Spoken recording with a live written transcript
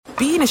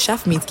being a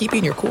chef means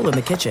keeping your cool in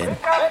the kitchen.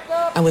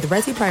 And with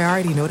Resi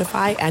Priority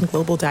Notify and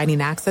Global Dining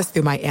Access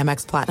through my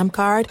Amex Platinum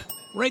card,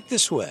 right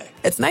this way.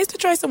 It's nice to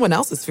try someone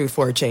else's food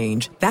for a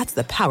change. That's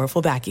the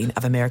powerful backing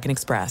of American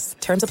Express.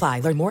 Terms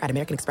apply. Learn more at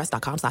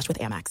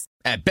americanexpress.com/withAmex.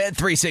 At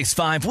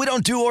Bet365, we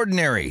don't do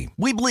ordinary.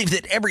 We believe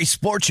that every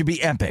sport should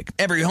be epic.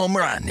 Every home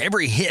run,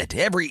 every hit,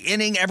 every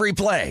inning, every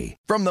play.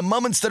 From the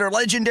moments that are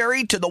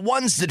legendary to the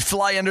ones that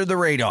fly under the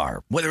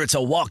radar. Whether it's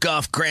a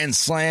walk-off grand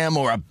slam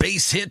or a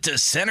base hit to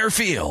center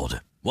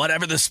field.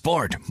 Whatever the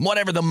sport,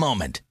 whatever the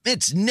moment,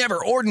 it's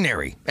never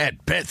ordinary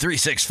at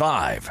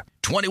Bet365.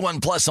 21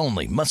 plus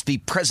only. Must be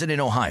present in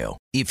Ohio.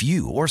 If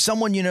you or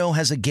someone you know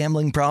has a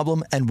gambling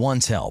problem and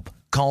wants help,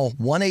 call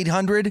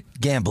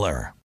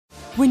 1-800-GAMBLER.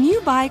 When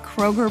you buy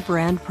Kroger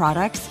brand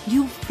products,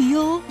 you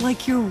feel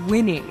like you're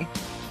winning.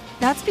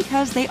 That's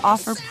because they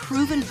offer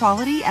proven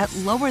quality at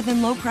lower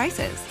than low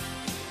prices.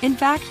 In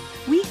fact,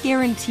 we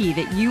guarantee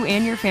that you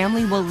and your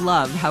family will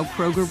love how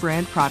Kroger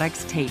brand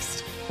products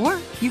taste. Or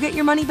you get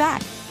your money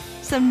back.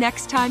 So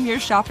next time you're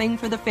shopping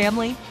for the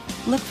family,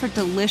 look for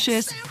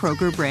delicious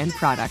Kroger brand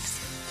products.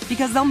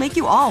 Because they'll make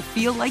you all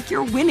feel like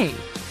you're winning.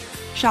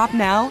 Shop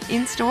now,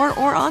 in-store,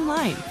 or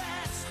online.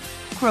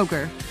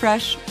 Kroger,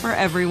 fresh for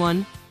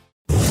everyone.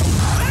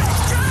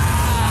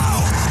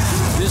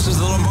 This is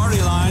the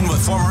Lombardi Line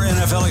with former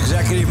NFL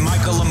executive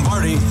Michael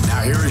Lombardi.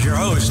 Now here is your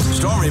host,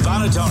 Stormy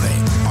Buonantony,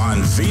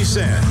 on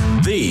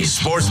VSiN, the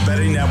Sports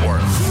Betting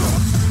Network.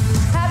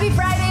 Happy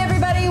Friday,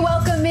 everybody.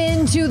 Welcome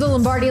into the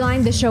Lombardi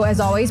Line. The show, as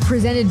always,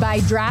 presented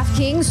by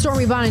DraftKings.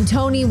 Stormy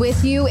Buonantony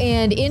with you,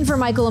 and in for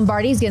Michael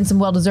Lombardi. He's getting some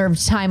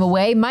well-deserved time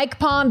away. Mike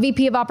Palm,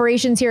 VP of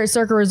Operations here at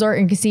Circa Resort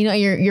and Casino.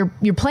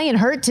 You're playing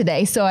hurt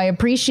today, so I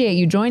appreciate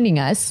you joining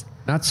us.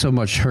 Not so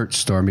much hurt,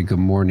 Stormy. Good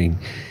morning.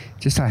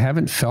 Just I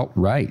haven't felt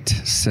right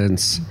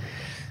since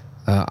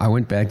I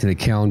went back to the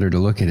calendar to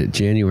look at it,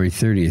 January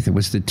 30th. It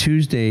was the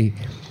Tuesday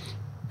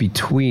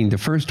between the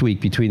first week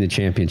between the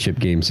championship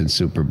games and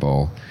Super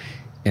Bowl.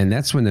 And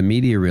that's when the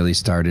media really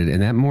started.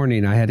 And that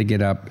morning I had to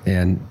get up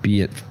and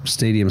be at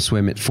Stadium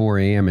Swim at 4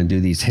 a.m. and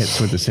do these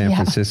hits with the San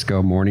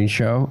Francisco morning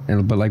show.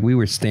 But like we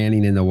were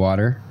standing in the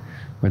water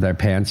with our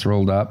pants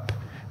rolled up.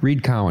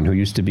 Reed Cowan, who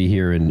used to be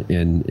here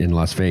in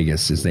Las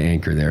Vegas, is the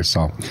anchor there.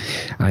 So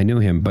I knew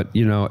him. But,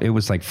 you know, it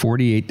was like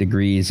 48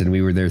 degrees and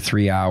we were there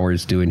 3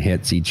 hours doing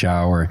hits each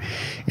hour.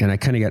 And I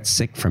kind of got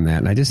sick from that.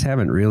 And I just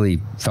haven't really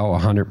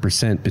felt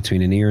 100%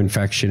 between an ear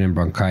infection and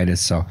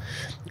bronchitis. So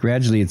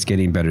gradually it's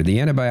getting better. The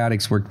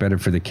antibiotics worked better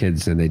for the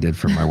kids than they did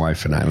for my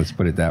wife and I. Let's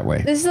put it that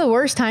way. This is the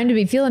worst time to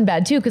be feeling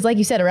bad, too, because like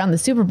you said, around the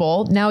Super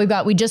Bowl, now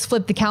we just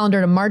flipped the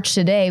calendar to March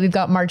today. We've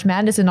got March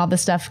Madness and all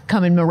this stuff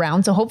coming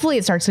around. So hopefully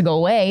it starts to go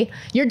away.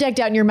 You're decked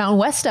out in your Mountain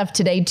West stuff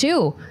today,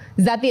 too.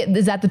 Is that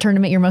the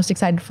tournament you're most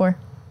excited for?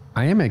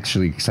 I am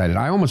actually excited.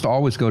 I almost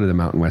always go to the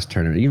Mountain West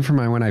tournament. Even from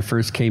when I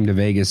first came to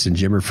Vegas and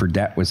Jimmer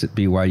Fredette was at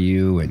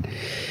BYU and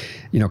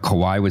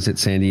Kawhi was at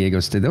San Diego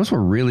State. Those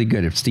were really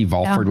good. If Steve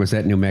Alford was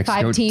at New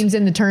Mexico. 5 teams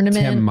in the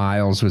tournament. Tim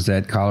Miles was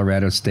at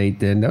Colorado State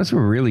then. Those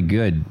were really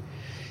good.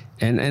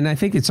 And I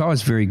think it's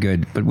always very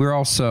good. But we're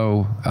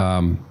also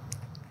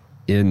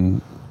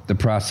in the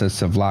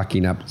process of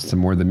locking up some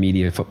more of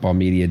the football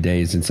media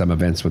days and some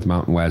events with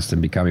Mountain West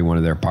and becoming one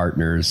of their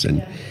partners.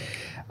 And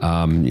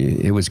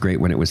it was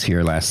great when it was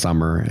here last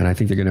summer. And I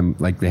think they're going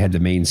to, like they had the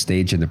main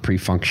stage in the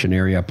pre-function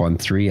area up on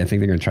 3. I think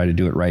they're going to try to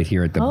do it right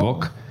here at the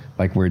Book.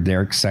 Like where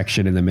Derek's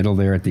section in the middle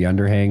there at the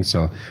underhang.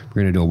 So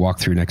we're going to do a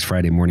walkthrough next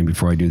Friday morning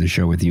before I do the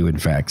show with you, in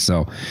fact.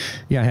 So,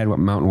 yeah, I had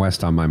Mountain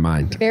West on my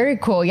mind. Very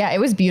cool. Yeah, it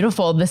was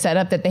beautiful, the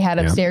setup that they had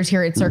upstairs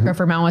here at Circa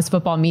for Mountain West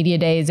Football Media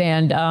Days.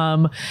 And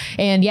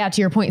yeah, to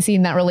your point,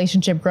 seeing that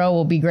relationship grow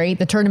will be great.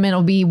 The tournament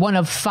will be one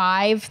of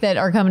 5 that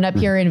are coming up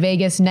here in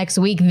Vegas next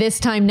week. This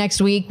time next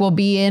week, we'll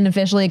be in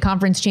officially a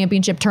conference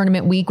championship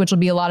tournament week, which will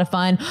be a lot of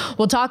fun.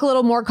 We'll talk a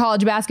little more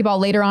college basketball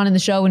later on in the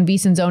show when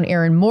VSiN's own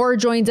Aaron Moore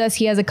joins us.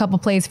 He has a couple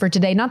plays for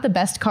today. Not the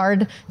best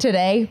card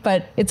today,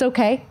 but it's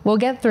okay. We'll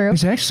get through.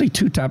 There's actually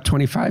 2 top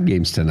 25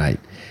 games tonight.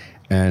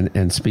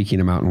 And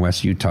speaking of Mountain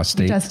West, Utah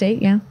State.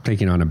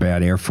 Taking on a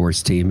bad Air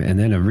Force team. And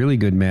then a really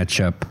good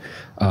matchup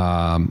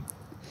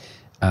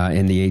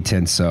in the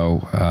A-10.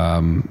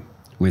 So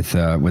with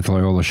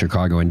Loyola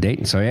Chicago and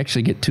Dayton. So I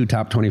actually get 2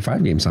 top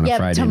 25 games on a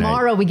Friday night.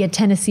 Tomorrow we get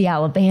Tennessee,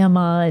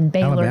 Alabama, and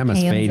Baylor, Alabama's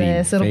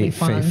Kansas. It'll be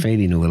fun.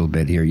 Fading a little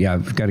bit here. Yeah,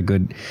 I've got a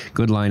good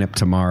lineup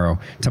tomorrow.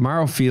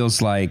 Tomorrow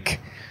feels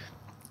like,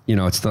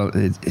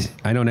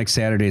 I know next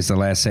Saturday is the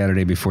last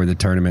Saturday before the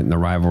tournament and the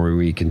rivalry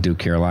week and Duke,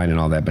 Carolina and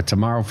all that, but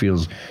tomorrow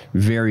feels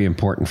very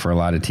important for a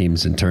lot of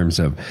teams in terms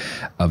of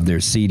their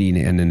seeding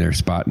and in their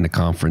spot in the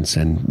conference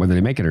and whether they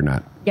make it or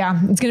not.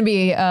 Yeah, it's going to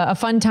be a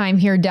fun time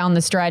here down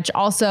the stretch.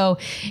 Also,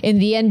 in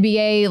the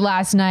NBA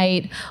last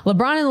night,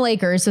 LeBron and the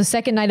Lakers, the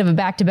second night of a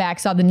back-to-back,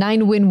 saw the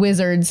 9-win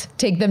Wizards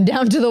take them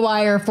down to the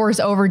wire, force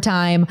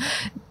overtime.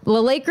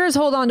 The Lakers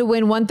hold on to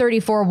win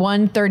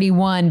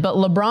 134-131, but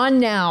LeBron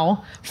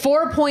now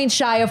 4 points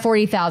shy of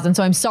 40,000.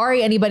 So I'm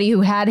sorry anybody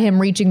who had him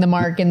reaching the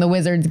mark in the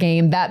Wizards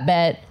game. That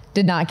bet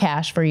did not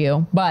cash for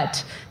you,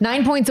 but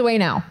 9 points away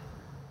now.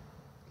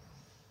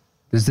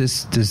 Will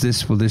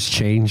this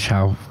change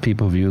how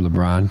people view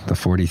LeBron, the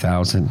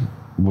 40,000?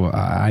 Well,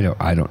 I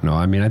don't know.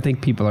 I mean, I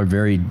think people are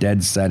very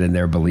dead set in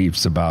their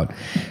beliefs about,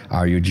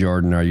 are you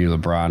Jordan? Are you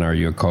LeBron? Are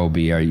you a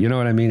Kobe? You know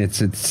what I mean? It's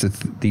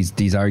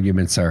these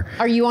arguments are.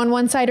 Are you on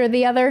one side or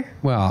the other?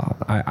 Well,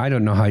 I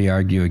don't know how you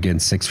argue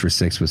against 6 for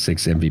 6 with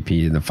 6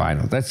 MVP in the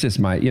finals. That's just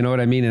you know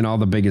what I mean? In all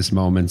the biggest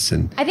moments.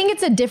 And I think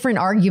it's a different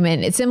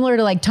argument. It's similar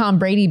to like Tom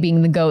Brady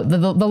being the GOAT. The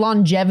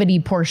longevity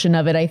portion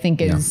of it, I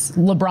think, is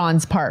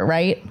LeBron's part,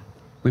 right?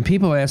 When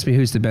people ask me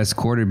who's the best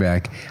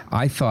quarterback,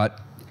 I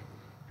thought,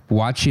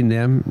 watching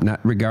them,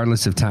 not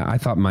regardless of time, I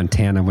thought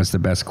Montana was the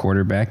best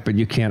quarterback, but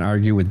you can't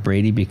argue with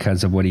Brady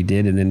because of what he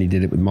did, and then he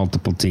did it with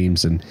multiple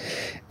teams and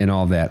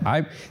all that.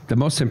 The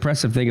most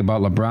impressive thing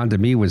about LeBron to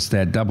me was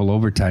that double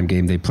overtime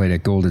game they played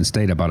at Golden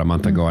State about a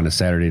month ago on a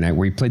Saturday night,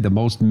 where he played the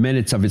most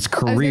minutes of his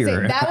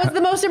career. That was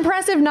the most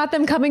impressive, not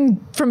them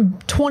coming from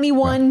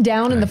 21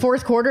 down in the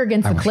fourth quarter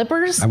against the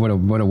Clippers. I would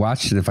have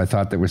watched it if I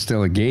thought there was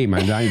still a game.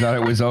 I thought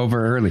it was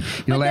over early.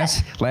 You know,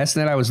 last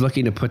night I was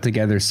looking to put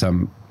together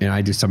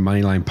I do some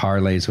money line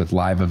parlays with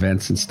live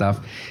events and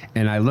stuff.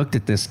 And I looked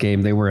at this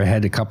game. They were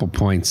ahead a couple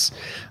points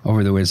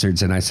over the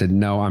Wizards. And I said,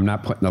 no, I'm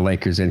not putting the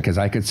Lakers in because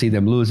I could see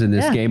them losing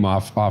this game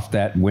off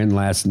that win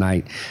last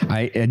night.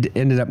 I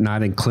ended up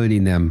not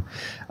including them.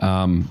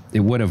 It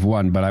would have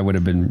won, but I would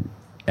have been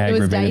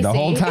aggravated the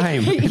whole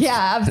time.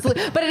 Yeah,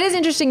 absolutely. But it is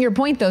interesting, your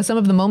point, though. Some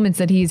of the moments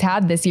that he's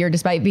had this year,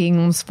 despite being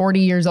almost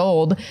 40 years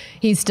old,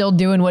 he's still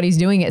doing what he's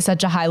doing at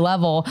such a high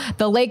level.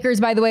 The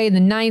Lakers, by the way, the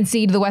 9th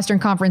seed of the Western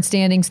Conference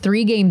standings,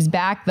 3 games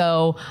back,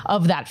 though,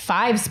 of that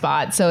 5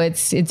 spot. So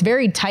it's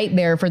very tight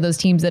there for those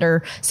teams that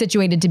are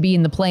situated to be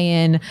in the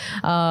play-in.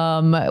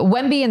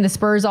 Wemby and the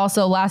Spurs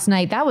also last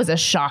night, that was a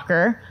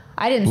shocker.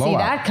 I didn't see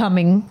that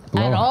coming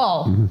at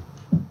all. Mm-hmm.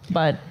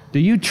 But do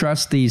you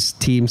trust these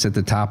teams at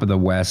the top of the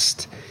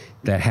West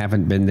that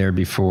haven't been there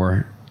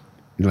before,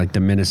 like the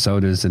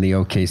Minnesotas and the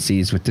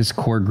OKCs, with this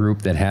core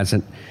group that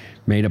hasn't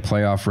made a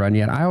playoff run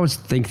yet? I always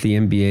think the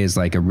NBA is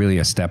like really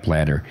a step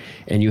ladder,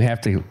 and you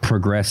have to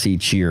progress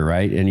each year,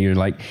 right? And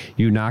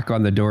you knock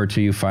on the door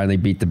till you finally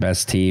beat the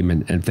best team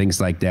and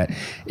things like that.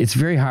 It's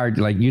very hard.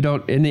 Like, you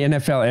don't, in the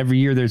NFL, every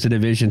year there's a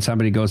division,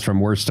 somebody goes from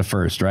worst to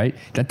first, right?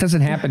 That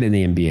doesn't happen in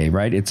the NBA,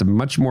 right? It's a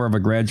much more of a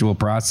gradual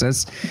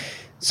process.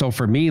 So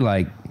for me,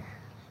 like,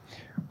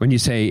 when you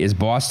say, is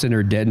Boston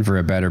or Denver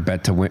a better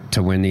bet to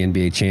win the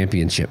NBA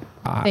championship?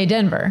 Say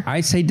Denver. I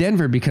say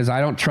Denver because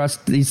I don't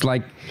trust these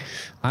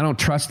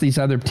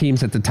other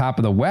teams at the top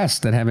of the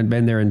West that haven't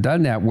been there and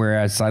done that.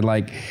 Whereas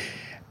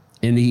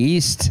in the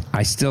East,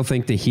 I still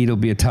think the Heat will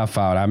be a tough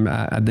out.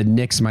 The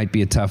Knicks might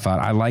be a tough out.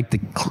 I like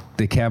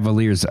the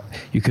Cavaliers.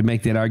 You could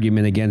make that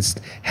argument against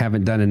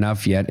haven't done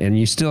enough yet, and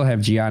you still have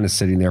Giannis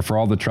sitting there for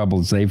all the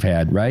troubles they've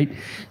had, right?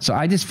 So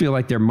I just feel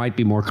like there might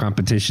be more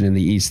competition in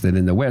the East than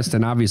in the West,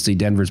 and obviously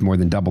Denver's more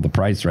than double the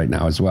price right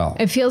now as well.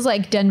 It feels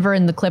like Denver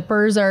and the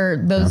Clippers are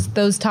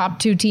those top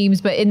 2 teams,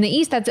 but in the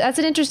East, that's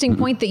an interesting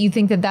point that you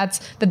think that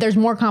there's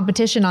more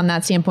competition on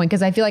that standpoint,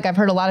 because I feel like I've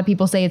heard a lot of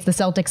people say it's the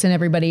Celtics and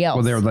everybody else.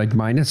 Well, they're like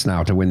minus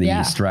now to win the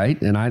East, right?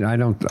 And I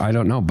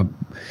don't know, but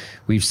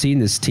we've seen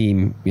this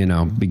team,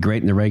 be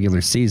great in the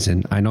regular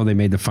season. I know they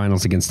made the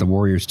finals against the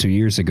Warriors 2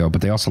 years ago,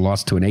 but they also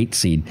lost to an 8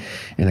 seed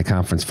in the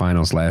conference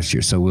finals last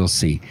year. So we'll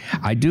see.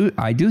 I do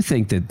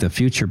think that the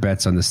future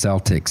bets on the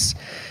Celtics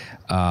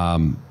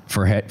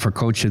for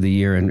Coach of the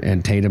Year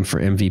and Tatum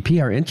for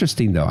MVP are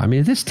interesting, though. I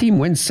mean, if this team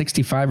wins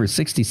 65 or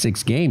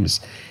 66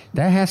 games,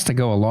 that has to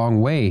go a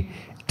long way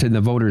to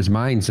the voters'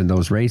 minds in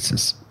those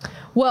races.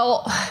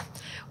 Well,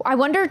 I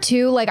wonder,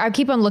 too, I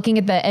keep on looking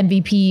at the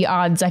MVP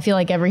odds, I feel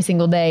like every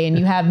single day, and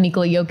you have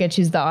Nikola Jokic,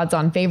 who's the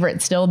odds-on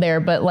favorite, still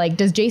there. But,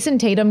 does Jason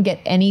Tatum get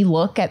any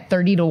look at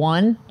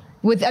 30-1?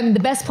 With the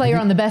best player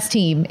on the best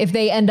team, if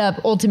they end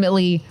up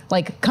ultimately,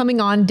 coming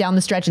on down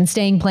the stretch and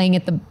playing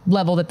at the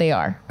level that they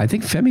are? I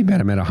think Femi bet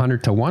him at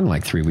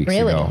 100-1 3 weeks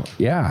ago.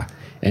 Yeah.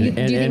 Do you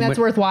think that's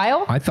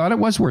worthwhile? I thought it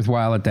was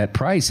worthwhile at that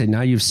price, and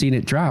now you've seen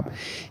it drop.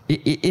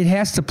 It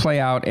has to play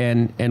out,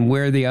 and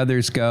where the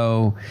others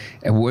go,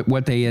 and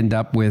what they end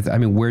up with. I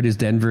mean, where does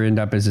Denver end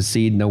up as a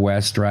seed in the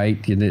West,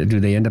 right? Do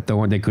they end up the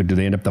 1? Do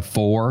they end up the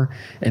 4,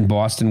 and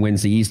Boston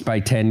wins the East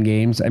by 10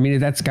 games? I mean,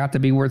 that's got to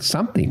be worth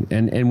something.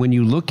 And when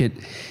you look at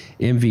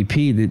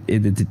MVP,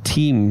 the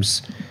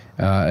teams,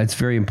 it's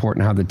very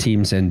important how the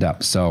teams end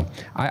up. So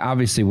I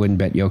obviously wouldn't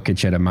bet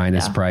Jokic at a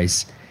minus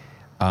price.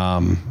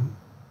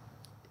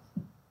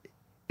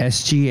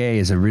 SGA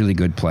is a really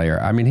good player.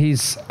 I mean,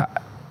 he's,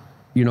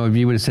 if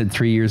you would have said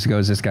 3 years ago,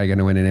 is this guy going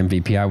to win an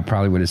MVP? I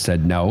probably would have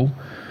said no.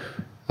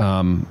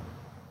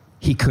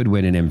 He could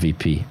win an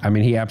MVP. I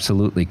mean, he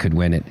absolutely could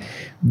win it.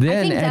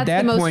 Then at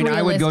that point,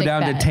 I would go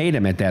down to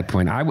Tatum at that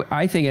point.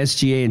 I think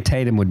SGA and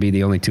Tatum would be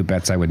the only 2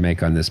 bets I would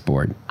make on this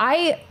board.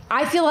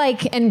 I feel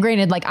like, and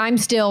granted, I'm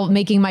still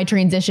making my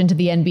transition to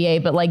the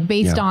NBA, but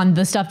based on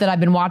the stuff that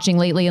I've been watching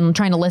lately and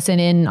trying to listen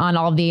in on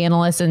all of the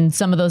analysts and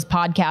some of those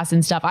podcasts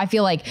and stuff, I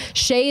feel like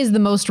Shea is the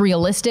most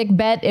realistic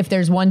bet if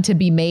there's one to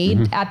be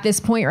made at this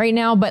point right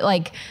now.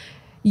 But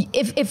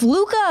if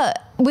Luka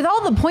with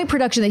all the point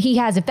production that he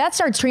has, if that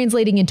starts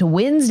translating into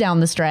wins down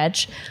the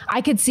stretch,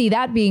 I could see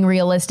that being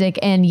realistic.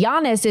 And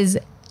Giannis is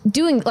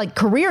doing like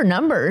career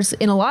numbers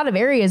in a lot of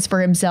areas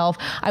for himself.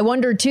 I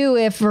wonder too,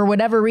 if for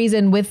whatever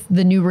reason with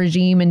the new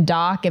regime and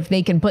Doc, if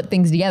they can put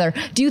things together.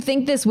 Do you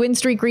think this win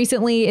streak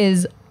recently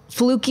is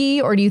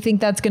fluky, or do you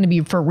think that's going to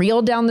be for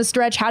real down the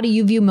stretch? How do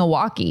you view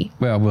Milwaukee?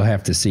 Well, we'll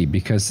have to see,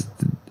 because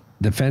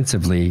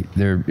defensively,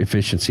 their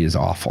efficiency is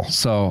awful.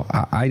 So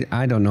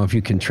I don't know if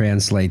you can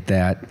translate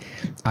that.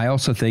 I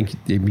also think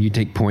if you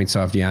take points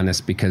off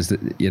Giannis because,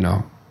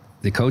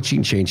 the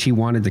coaching change, he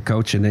wanted to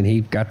coach and then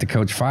he got the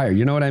coach fired.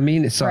 You know what I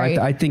mean? So right.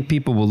 I think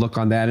people will look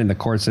on that in the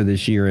course of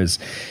this year as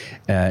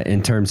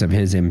in terms of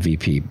his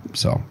MVP.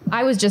 So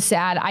I was just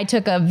sad. I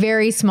took a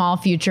very small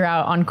future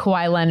out on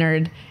Kawhi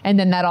Leonard, and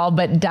then that all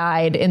but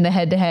died in the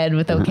head-to-head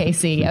with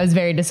OKC. I was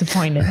very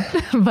disappointed.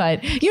 But,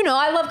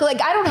 I love,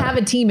 I don't have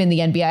a team in the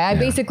NBA. I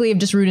basically have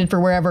just rooted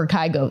for wherever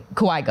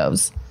Kawhi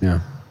goes.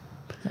 Yeah.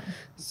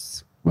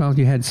 Well,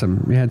 you had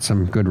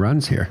some good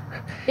runs here.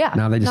 Yeah.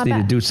 Now they just need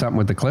to do something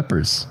with the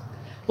Clippers.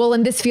 Well,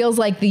 and this feels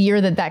like the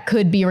year that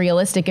could be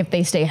realistic if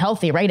they stay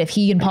healthy, right? If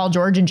he and Paul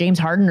George and James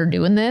Harden are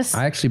doing this.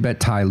 I actually bet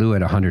Ty Lue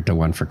at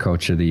 100-1 for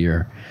Coach of the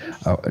Year,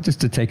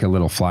 just to take a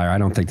little flyer. I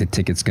don't think the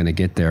ticket's going to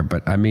get there,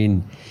 but I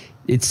mean,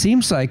 it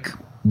seems like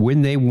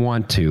when they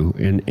want to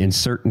in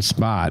certain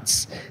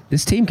spots,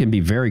 this team can be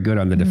very good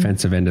on the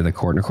defensive end of the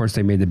court. And of course,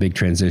 they made the big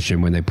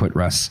transition when they put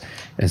Russ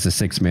as the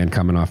sixth man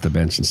coming off the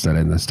bench instead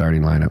of in the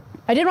starting lineup.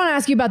 I did want to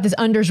ask you about this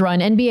unders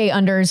run. NBA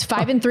unders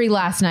 5-3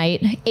 last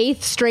night,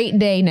 8th straight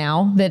day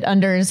now that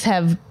unders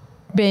have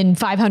been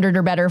 500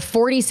 or better,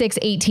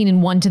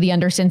 46-18-1 to the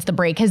under since the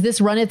break. Has this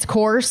run its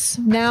course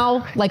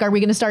now? Are we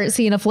going to start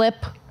seeing a flip?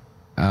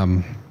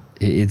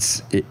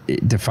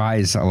 It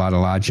defies a lot of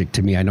logic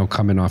to me. I know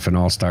coming off an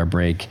all-star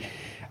break,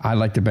 I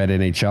like to bet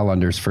NHL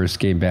unders first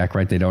game back,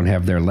 right? They don't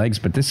have their legs,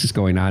 but this is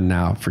going on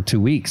now for 2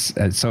 weeks.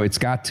 So it's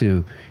got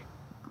to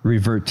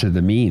revert to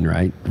the mean,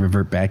 right?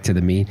 Revert back to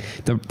the mean.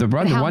 The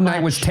run, the one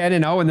night was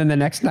 10-0, and then the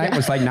next night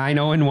was like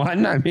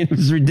 9-0-1. I mean,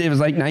 it was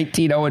like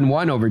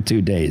 19-0-1 over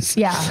 2 days.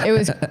 Yeah, it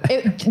was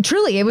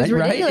ridiculous.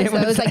 Right? It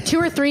was like 2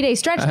 or 3 day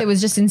stretch that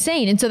was just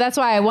insane. And so that's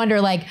why I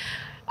wonder,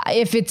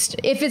 if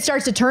it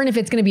starts to turn, if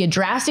it's going to be a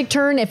drastic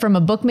turn, if from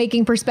a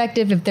bookmaking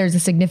perspective, if there's a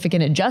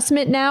significant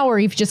adjustment now, or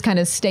if you just kind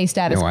of stay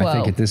status quo. I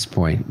think at this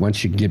point,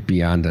 once you get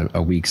beyond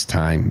a week's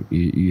time,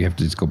 you have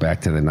to just go back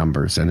to the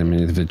numbers. And I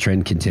mean, if the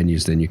trend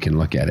continues, then you can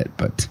look at it.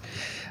 But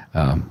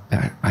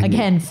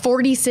again,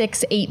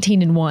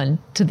 46-18-1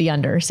 to the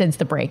under since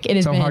the break. It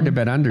is so hard to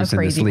bet unders in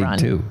this league run.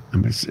 Too. I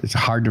mean, it's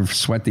hard to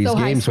sweat these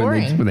games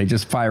when they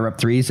just fire up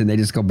threes and they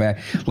just go back.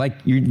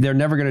 They're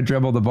never going to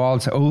dribble the ball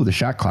and say, "Oh, the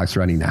shot clock's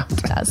running out."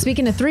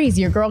 Speaking of threes,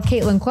 your girl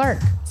Caitlin Clark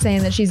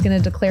saying that she's going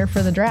to declare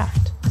for the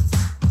draft.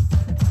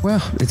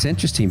 Well, it's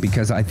interesting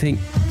because I think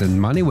the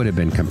money would have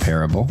been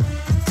comparable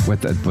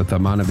with the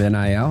amount of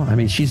NIL. I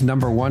mean, she's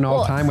number one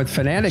all time with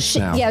Fanatics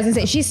now. Yeah, I was going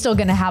to say, she's still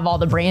going to have all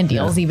the brand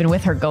deals, even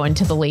with her going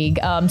to the league.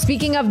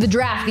 Speaking of the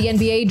draft, the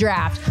NBA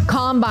draft,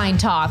 combine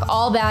talk,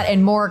 all that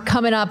and more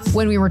coming up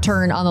when we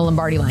return on the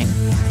Lombardi Line.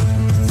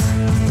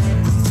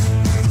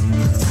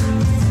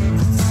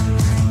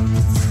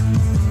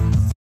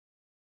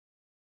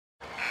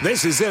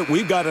 This is it.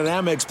 We've got an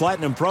Amex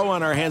Platinum Pro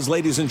on our hands,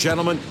 ladies and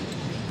gentlemen.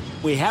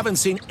 We haven't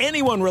seen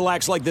anyone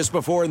relax like this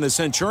before in the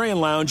Centurion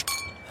Lounge.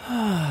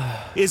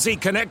 Is he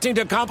connecting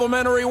to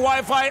complimentary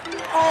Wi-Fi?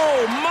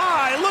 Oh,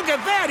 my! Look at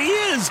that! He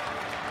is!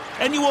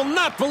 And you will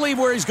not believe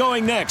where he's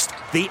going next.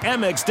 The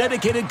Amex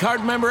dedicated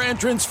card member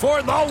entrance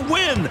for the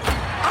win!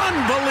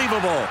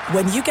 Unbelievable!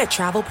 When you get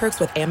travel perks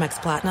with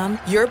Amex Platinum,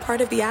 you're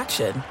part of the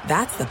action.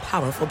 That's the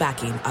powerful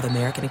backing of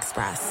American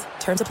Express.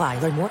 Terms apply.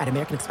 Learn more at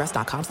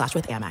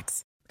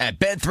americanexpress.com/withAmex. At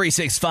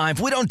Bet365,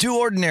 we don't do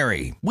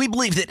ordinary. We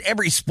believe that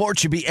every sport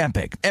should be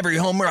epic. Every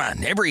home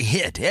run, every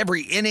hit,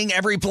 every inning,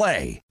 every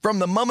play. From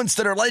the moments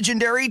that are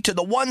legendary to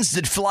the ones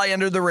that fly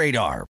under the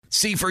radar.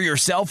 See for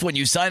yourself when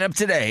you sign up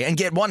today and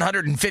get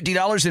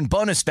 $150 in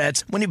bonus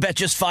bets when you bet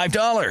just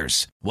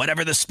 $5.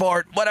 Whatever the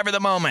sport, whatever the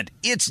moment,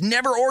 it's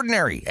never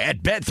ordinary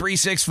at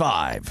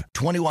Bet365.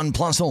 21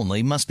 plus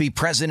only. Must be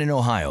present in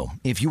Ohio.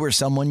 If you or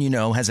someone you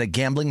know has a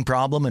gambling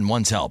problem and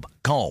wants help,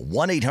 call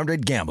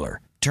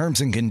 1-800-GAMBLER.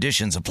 Terms and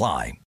conditions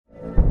apply.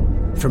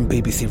 From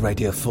BBC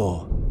Radio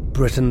 4,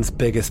 Britain's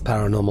biggest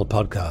paranormal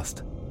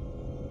podcast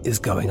is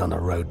going on a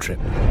road trip.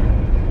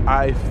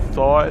 I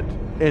thought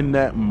in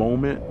that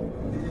moment,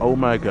 oh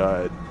my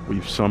God,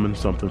 we've summoned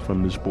something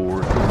from this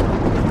board.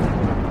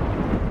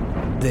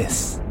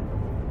 This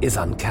is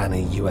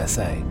Uncanny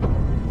USA.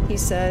 He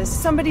says,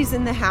 somebody's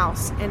in the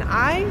house, and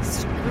I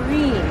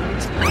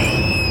screamed.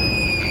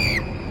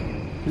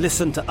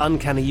 Listen to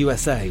Uncanny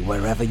USA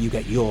wherever you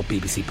get your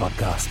BBC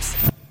podcasts,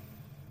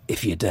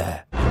 if you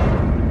dare.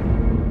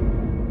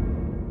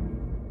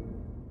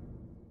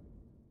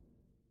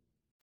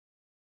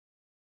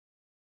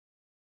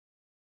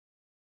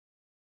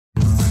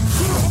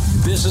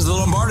 This is the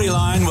Lombardi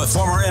Line with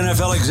former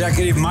NFL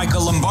executive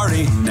Michael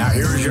Lombardi. Now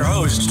here is your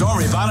host,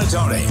 Stormy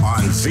Bonatoni,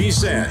 on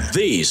VSiN,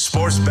 the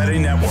Sports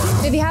Betting Network.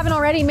 If you haven't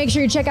already, make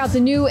sure you check out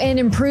the new and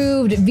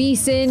improved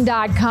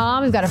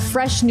vsin.com. We've got a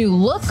fresh new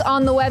look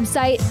on the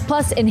website,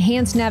 plus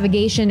enhanced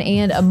navigation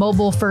and a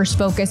mobile-first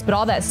focus, but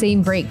all that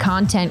same great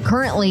content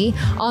currently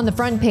on the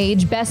front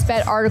page. Best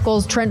bet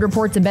articles, trend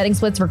reports, and betting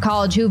splits for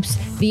college hoops,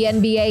 the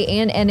NBA,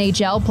 and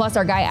NHL. Plus,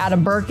 our guy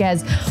Adam Burke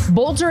has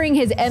bolstering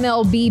his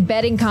MLB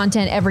betting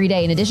content every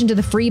day. In addition to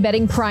the free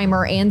betting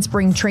primer and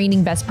spring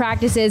training best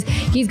practices,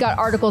 he's got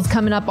articles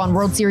coming up on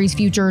World Series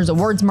futures,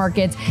 awards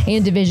markets,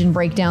 and division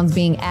breakdowns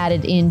being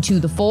added into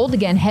the fold.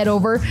 Again, head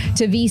over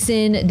to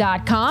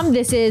vsin.com.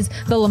 This is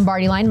the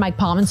Lombardi Line. Mike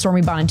Palm,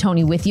 Stormy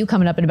Bonatoni with you.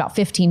 Coming up in about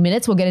 15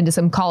 minutes, we'll get into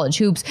some college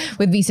hoops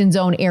with VSiN's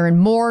own Aaron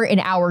Moore. In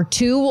hour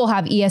 2, we'll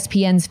have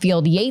ESPN's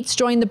Field Yates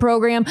join the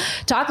program.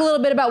 Talk a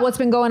little bit about what's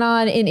been going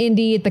on in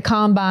Indy at the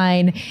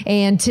Combine.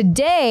 And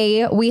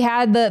today, we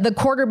had the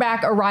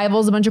quarterback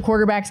arrivals, a bunch of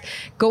quarterbacks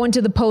going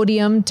to the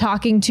podium,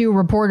 talking to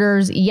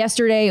reporters.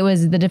 Yesterday, it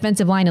was the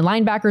defensive line and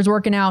linebackers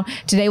working out.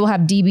 Today, we'll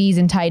have DBs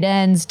and tight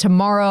ends.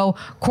 Tomorrow,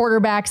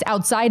 quarterbacks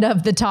outside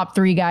of the top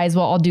 3 guys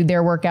will all do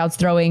their workouts,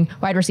 throwing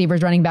wide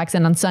receivers, running backs.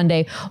 And on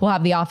Sunday, we'll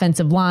have the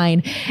offensive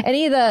line.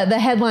 Any of the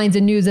headlines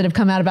and news that have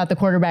come out about the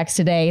quarterbacks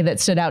today that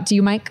stood out to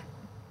you, Mike?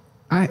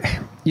 I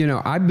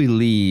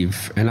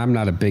believe, and I'm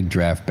not a big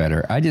draft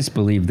bettor, I just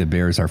believe the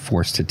Bears are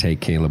forced to take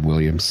Caleb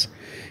Williams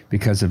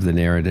because of the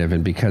narrative,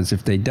 and because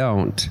if they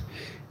don't,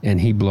 and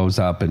he blows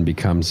up and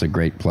becomes a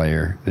great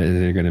player,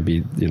 they're going to be,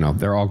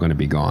 they're all going to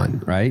be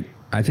gone, right?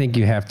 I think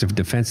you have to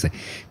defense it.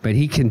 But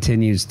he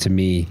continues, to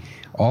me,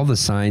 all the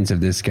signs of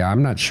this guy.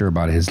 I'm not sure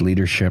about his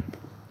leadership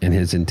and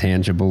his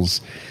intangibles.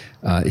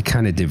 It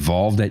kind of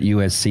devolved at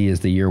USC as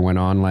the year went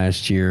on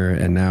last year,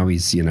 and now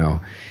he's,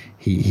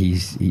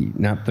 He's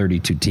not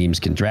 32 teams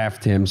can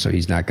draft him, so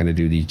he's not going to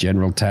do these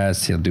general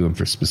tests. He'll do them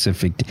for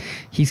specific.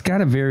 He's got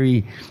a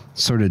very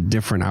sort of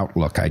different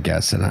outlook, I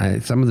guess.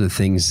 And some of the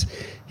things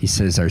he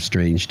says are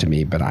strange to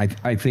me, but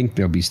I think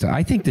there'll be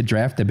I think the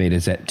draft debate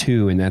is at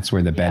 2, and that's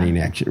where the betting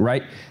action,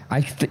 right?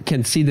 I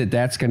can see that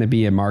that's going to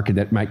be a market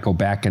that might go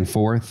back and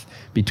forth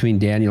between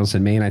Daniels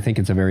and Maine. I think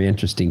it's a very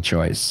interesting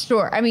choice.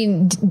 Sure. I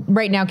mean,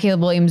 right now, Caleb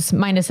Williams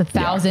minus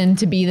 1,000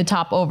 to be the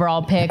top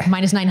overall pick,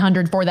 minus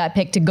 900 for that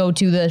pick to go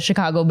to the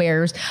Chicago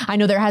Bears. I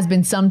know there has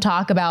been some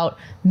talk about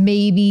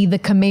maybe the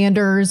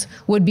Commanders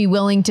would be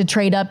willing to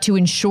trade up to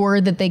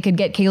ensure that they could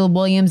get Caleb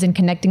Williams, and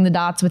connecting the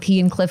dots with he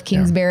and Cliff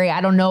Kingsbury. Yeah.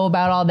 I don't know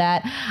about all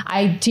that.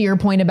 To your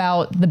point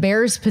about the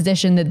Bears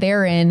position that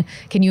they're in,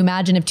 can you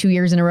imagine if 2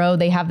 years in a row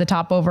they have the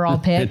top overall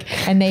pick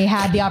and they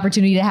had the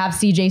opportunity to have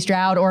CJ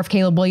Stroud, or if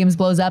Caleb Williams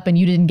blows up and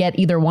you didn't get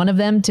either one of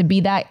them to be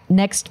that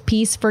next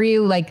piece for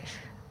you? Like,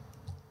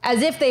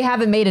 as if they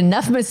haven't made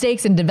enough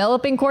mistakes in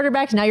developing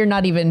quarterbacks. Now you're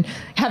not even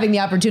having the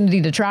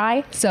opportunity to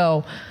try.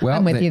 So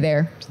I'm with you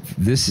there.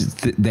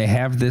 They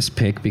have this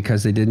pick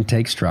because they didn't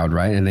take Stroud,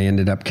 right? And they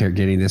ended up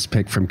getting this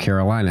pick from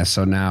Carolina.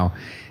 So now,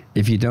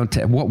 if you don't,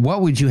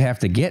 what would you have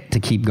to get to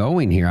keep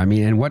going here? I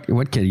mean, and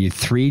what can you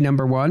 3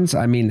 number ones?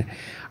 I mean,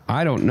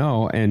 I don't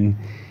know. And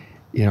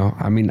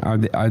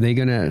are they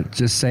going to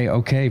just say,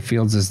 okay,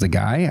 Fields is the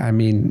guy? I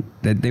mean,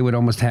 that they would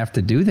almost have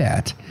to do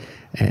that.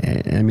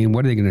 I mean,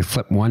 what are they going to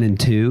flip 1 and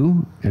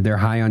 2? They're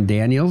high on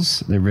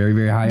Daniels. They're very,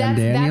 very high on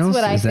Daniels.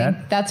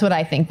 That's what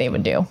I think they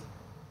would do.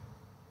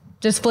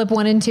 Just flip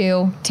 1 and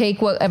 2,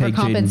 take whatever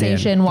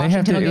compensation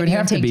Washington will give you,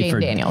 and take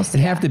Jaden Daniels. It'd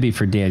have to be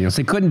for Daniels.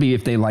 It couldn't be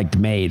if they liked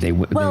May.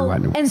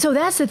 And so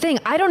that's the thing.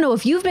 I don't know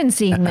if you've been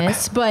seeing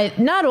this, but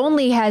not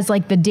only has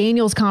the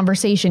Daniels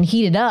conversation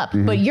heated up,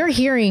 but you're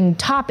hearing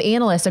top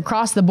analysts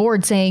across the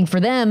board saying for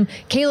them,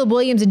 Caleb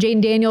Williams and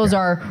Jaden Daniels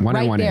are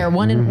right there,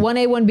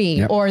 1A,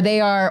 1B, or they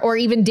are, or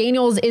even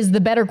Daniels is the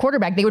better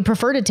quarterback. They would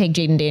prefer to take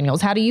Jaden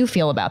Daniels. How do you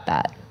feel about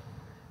that?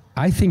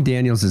 I think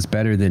Daniels is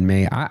better than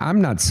May. I'm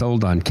not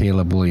sold on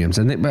Caleb Williams.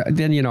 And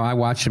then, I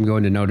watched him go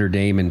into Notre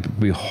Dame and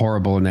be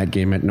horrible in that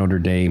game at Notre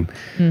Dame.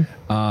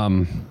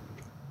 I'm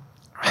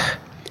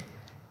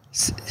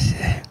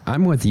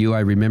with you.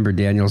 I remember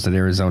Daniels at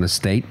Arizona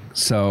State.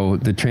 So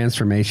the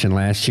transformation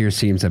last year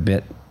seems a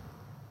bit...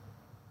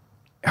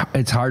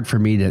 It's hard for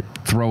me to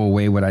throw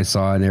away what I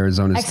saw in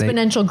Arizona State.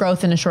 Exponential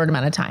growth in a short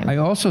amount of time. I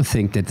also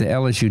think that the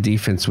LSU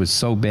defense was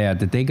so bad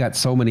that they got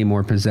so many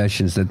more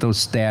possessions that those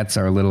stats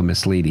are a little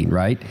misleading,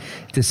 right?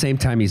 At the same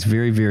time, he's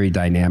very, very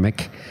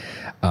dynamic.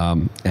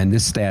 And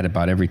this stat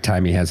about every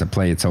time he has a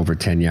play, it's over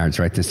 10 yards,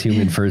 right? This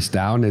human first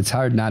down, it's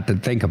hard not to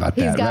think about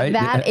that, right? He's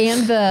got that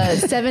and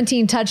the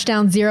 17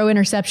 touchdowns, 0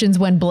 interceptions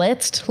when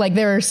blitzed. Like,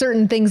 there are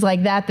certain things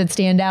like that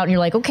stand out, and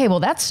you're like, okay, well,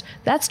 that's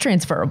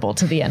transferable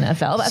to the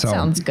NFL. That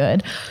sounds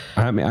good.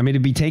 I mean, to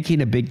be taking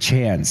a big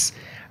chance.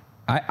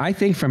 I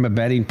think from a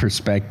betting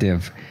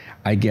perspective,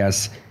 I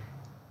guess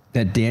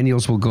that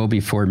Daniels will go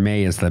before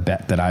May is the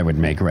bet that I would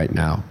make right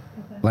now.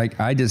 Okay. Like,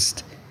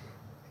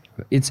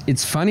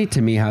 it's funny to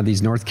me how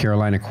these North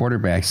Carolina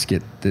quarterbacks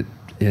get that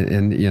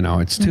and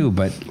it's two,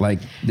 but like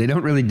they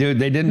don't really do.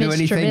 They didn't do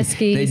anything.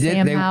 Trubisky, They did.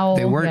 Sam Howell,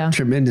 they weren't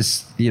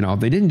tremendous. They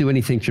didn't do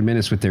anything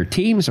tremendous with their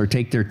teams or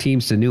take their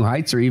teams to new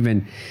heights or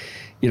even,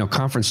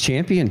 conference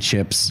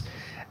championships,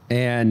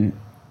 and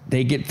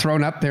they get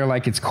thrown up there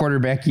like it's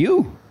quarterback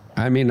you.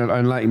 I mean,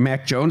 unlike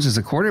Mac Jones is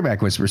a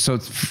quarterback whisperer. So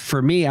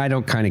for me, I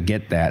don't kind of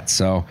get that.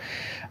 So.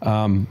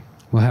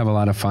 We'll have a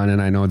lot of fun,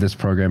 and I know this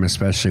program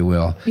especially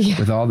will,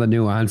 with all the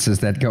nuances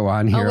that go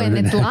on here. Oh, and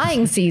it's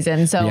lying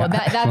season, so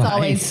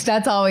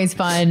that's always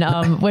fun.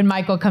 When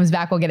Michael comes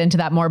back, we'll get into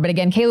that more. But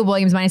again, Caleb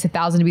Williams minus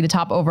 1,000 to be the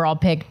top overall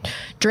pick.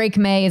 Drake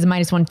May is a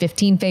minus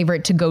 115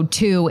 favorite to go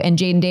 2, and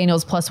Jaden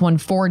Daniels plus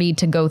 140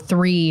 to go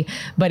 3.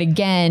 But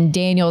again,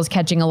 Daniels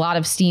catching a lot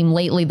of steam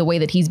lately, the way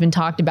that he's been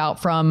talked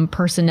about from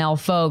personnel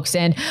folks.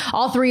 And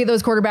all 3 of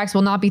those quarterbacks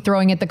will not be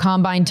throwing at the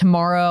combine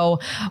tomorrow.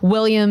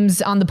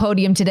 Williams on the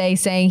podium today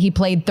saying he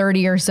played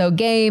 30 or so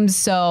games,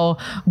 so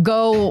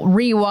go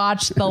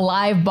rewatch the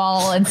live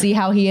ball and see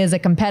how he is a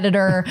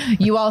competitor.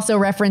 You also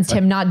referenced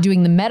him not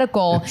doing the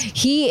medical.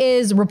 He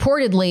is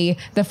reportedly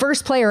the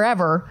first player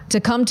ever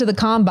to come to the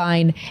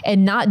combine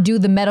and not do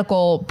the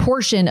medical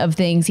portion of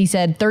things. He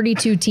said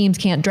 32 teams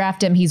can't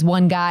draft him. He's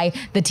one guy.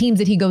 The teams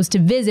that he goes to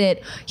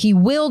visit, he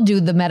will do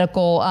the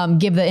medical,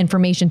 give the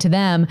information to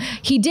them.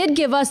 He did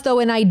give us, though,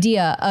 an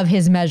idea of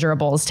his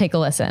measurables. Take a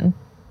listen.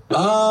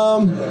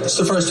 It's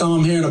the first time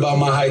I'm hearing about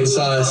my height and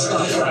size.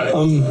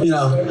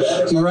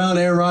 I'm around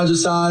Aaron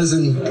Rodgers' size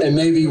and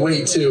maybe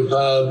weight too.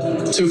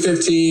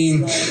 215,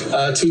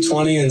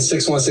 220, and 6'1",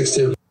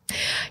 6'2".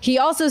 He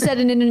also said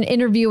in an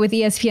interview with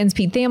ESPN's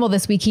Pete Thamel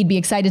this week he'd be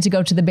excited to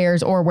go to the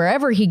Bears or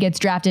wherever he gets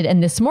drafted.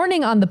 And this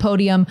morning on the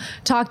podium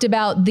talked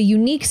about the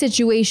unique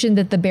situation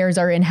that the Bears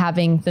are in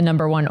having the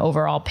number 1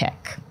 overall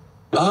pick.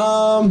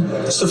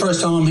 It's the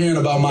first time I'm hearing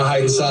about my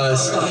height and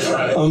size.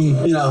 I'm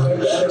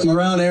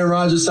around Aaron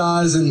Rodgers'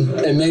 size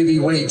and maybe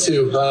weight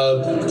too.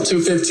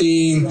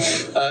 215.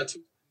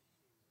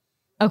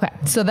 Okay,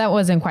 so that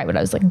wasn't quite what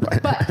I was looking for.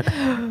 But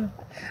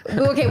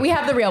okay, we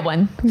have the real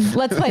one.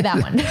 Let's play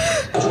that one.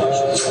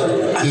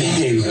 I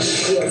mean,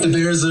 the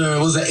Bears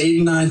was an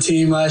 8-9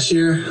 team last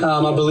year,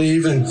 I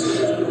believe, and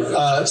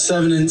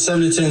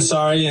 7-10.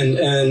 Sorry, and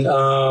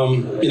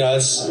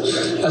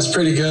that's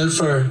pretty good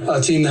for a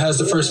team that has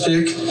the first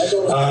pick.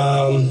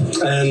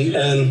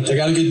 And they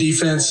got a good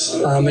defense.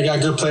 They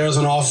got good players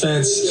on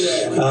offense,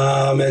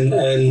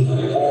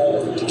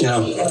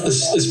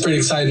 it's pretty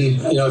exciting.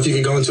 If you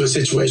could go into a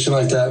situation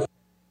like that.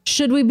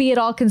 Should we be at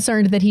all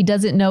concerned that he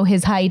doesn't know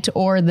his height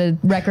or the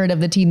record of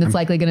the team that's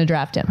likely going to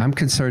draft him? I'm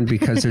concerned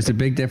because there's a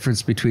big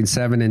difference between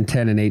 7-10 and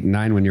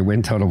 8-9 when your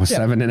win total was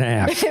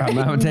 7.5. I'm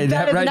going to tell you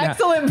that right now.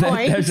 That's an excellent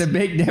point. There's a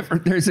big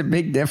difference. There's a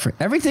big difference.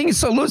 Everything is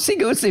so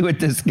loosey-goosey with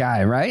this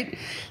guy, right?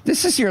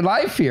 This is your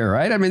life here,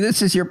 right? I mean,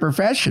 this is your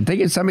profession.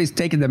 Think if somebody's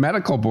taking the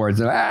medical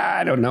boards and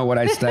I don't know what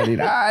I studied.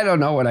 I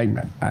don't know what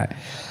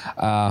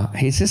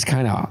he's just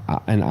kind of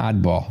an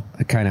oddball,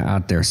 kind of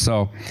out there.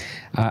 So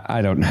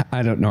I don't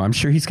know. I'm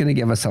sure he's going to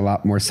give us a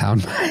lot more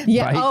sound bites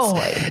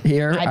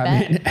here.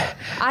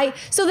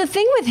 So the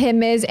thing with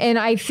him is, and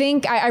I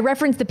think I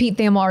referenced the Pete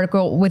Thamel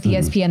article with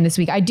ESPN this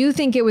week. I do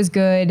think it was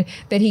good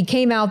that he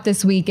came out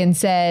this week and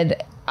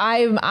said,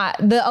 a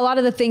lot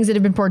of the things that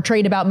have been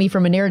portrayed about me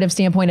from a narrative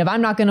standpoint of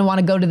I'm not going to want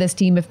to go to this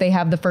team if they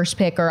have the first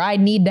pick, or I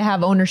need to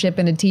have ownership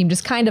in a team,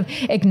 just kind of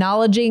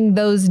acknowledging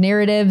those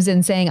narratives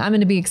and saying I'm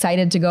going to be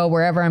excited to go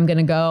wherever I'm going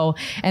to go.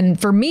 And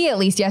for me, at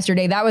least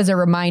yesterday, that was a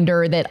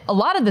reminder that a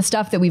lot of the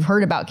stuff that we've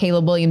heard about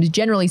Caleb Williams,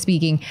 generally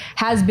speaking,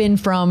 has been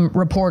from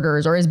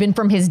reporters or has been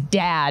from his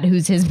dad,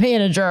 who's his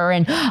manager,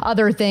 and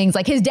other things.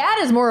 Like his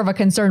dad is more of a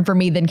concern for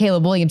me than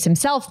Caleb Williams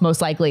himself,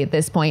 most likely at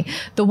this point.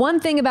 The one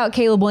thing about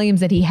Caleb Williams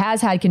that he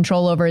has had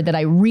control over that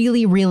I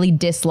really, really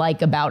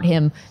dislike about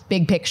him,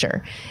 big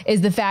picture,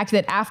 is the fact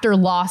that after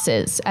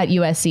losses at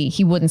USC,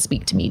 he wouldn't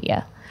speak to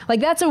media.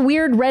 Like that's a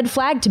weird red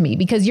flag to me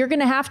because you're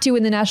going to have to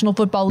in the National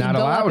Football League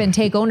go up and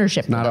take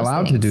ownership. Not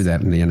allowed to do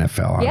that in the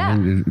NFL. Yeah. I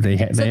mean,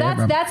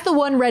 that's the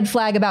one red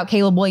flag about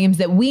Caleb Williams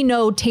that we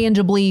know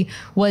tangibly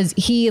was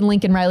he and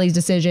Lincoln Riley's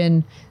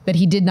decision that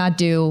he did not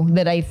do,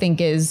 that I think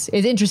is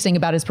interesting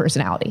about his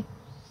personality.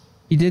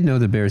 He did know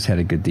the Bears had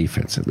a good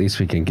defense. At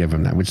least we can give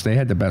him that, which they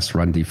had the best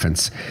run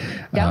defense.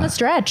 Down the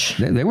stretch.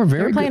 They were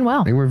very playing good.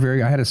 Well. They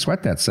were I had to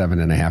sweat that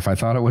 7.5. I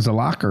thought it was a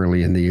lock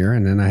early in the year,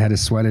 and then I had to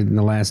sweat it in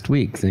the last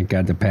week. Thank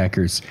God the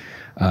Packers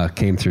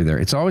came through there.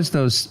 It's always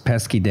those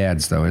pesky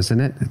dads, though,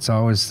 isn't it? It's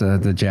always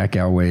the Jack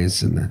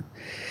Elways and the...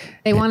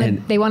 They want to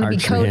be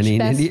coach,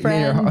 best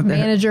friend,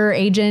 manager,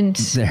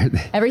 agent,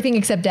 everything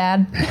except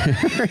dad,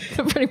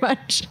 pretty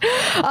much.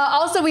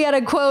 Also, we had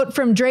a quote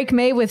from Drake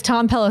May with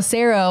Tom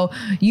Pelissero.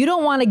 You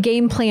don't want a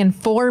game plan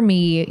for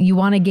me. You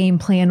want a game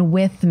plan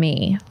with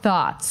me.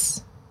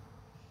 Thoughts?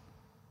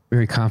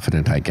 Very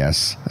confident, I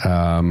guess.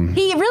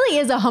 He really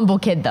is a humble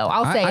kid, though.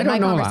 I'll say in my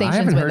conversations with him. I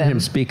haven't heard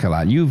him speak a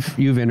lot. You've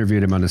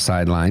interviewed him on the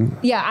sideline.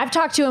 Yeah, I've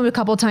talked to him a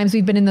couple times.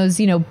 We've been in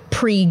those,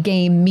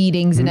 pre-game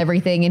meetings and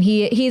everything, and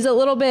he's a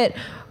little bit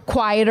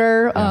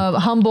quieter,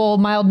 humble,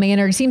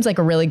 mild-mannered. He seems like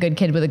a really good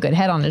kid with a good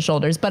head on his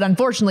shoulders. But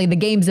unfortunately, the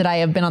games that I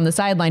have been on the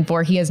sideline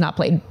for, he has not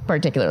played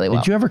particularly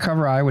well. Did you ever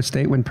cover Iowa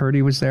State when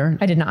Purdy was there?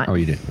 I did not. Oh,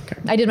 you did? Okay.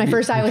 I did my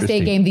first Iowa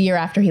State game the year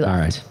after he left. All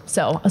right.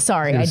 So,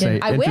 sorry, I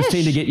didn't. I wish.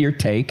 Interesting to get your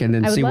take and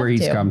then see where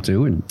he's come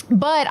to.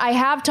 But I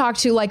have talked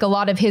to like a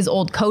lot of his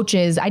old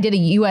coaches. I did a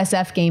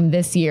USF game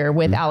this year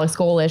with Alex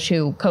Golish,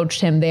 who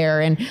coached him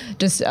there, and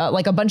just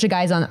like a bunch of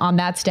guys on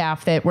that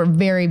staff that were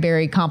very,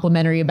 very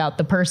complimentary about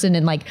the person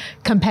and like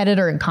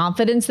competitor and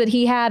confidence that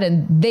he had.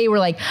 And they were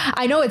like,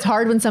 I know it's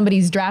hard when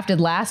somebody's drafted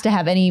last to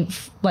have any,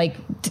 like,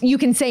 you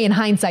can say in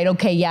hindsight,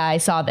 okay, yeah, I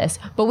saw this.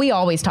 But we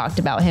always talked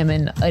about him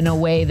in a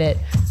way that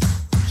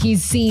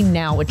he's seen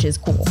now, which is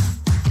cool.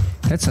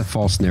 That's a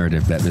false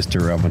narrative that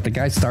Mr. Relevant. The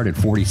guy started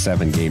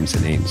 47 games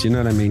in Ames. You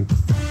know what I mean?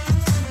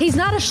 He's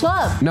not a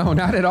schlub. No,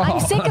 not at all. I'm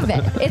sick of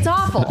it. It's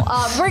awful.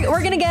 We're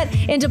going to get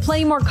into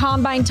plenty more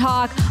combine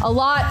talk. A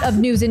lot of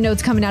news and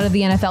notes coming out of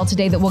the NFL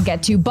today that we'll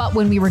get to. But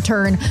when we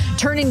return,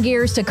 turning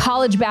gears to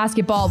college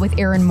basketball with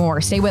Aaron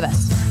Moore. Stay with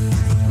us.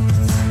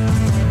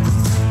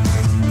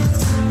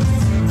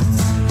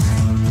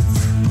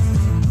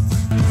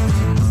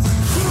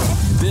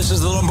 This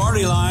is the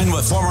Lombardi Line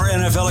with former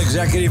NFL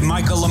executive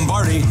Michael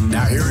Lombardi.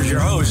 Now here is your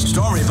host,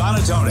 Stormy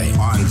Bonatoni,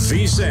 on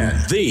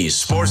VSiN, the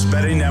Sports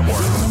Betting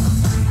Network.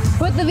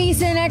 Put the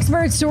VSiN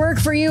experts to work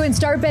for you and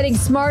start betting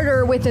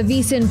smarter with a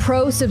VSiN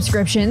Pro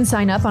subscription.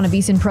 Sign up on a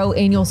VSiN Pro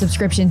annual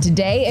subscription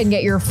today and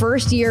get your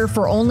first year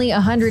for only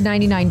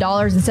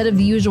 $199 instead of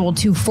the usual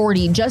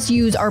 $240. Just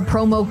use our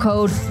promo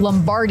code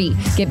Lombardi.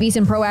 Get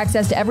VSiN Pro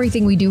access to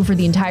everything we do for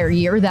the entire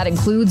year. That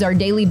includes our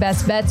daily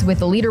best bets with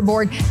the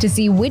leaderboard to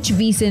see which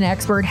VSiN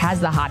expert has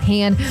the hot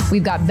hand.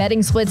 We've got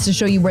betting splits to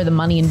show you where the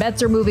money and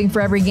bets are moving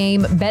for every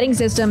game, betting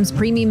systems,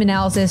 premium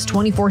analysis,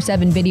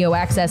 24/7 video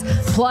access,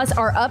 plus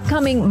our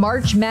upcoming March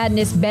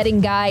Madness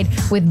betting guide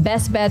with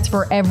best bets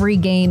for every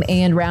game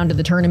and round of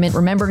the tournament.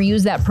 Remember,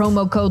 use that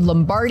promo code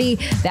Lombardi.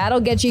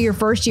 That'll get you your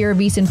first year of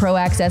VSiN Pro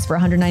access for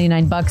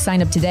 $199.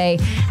 Sign up today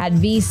at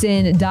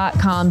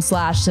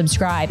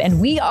vsin.com/subscribe.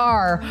 And we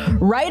are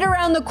right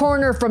around the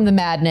corner from the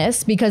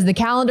madness because the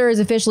calendar is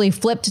officially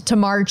flipped to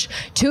March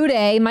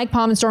today. Mike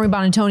Palm and Stormy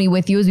Bonatoni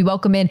with you as we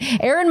welcome in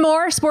Aaron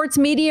Moore, sports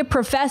media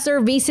professor,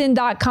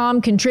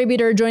 vsin.com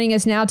contributor, joining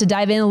us now to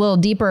dive in a little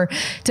deeper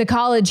to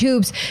college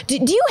hoops. Do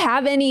you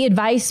have any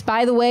advice,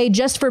 by the way,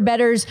 just for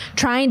bettors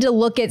trying to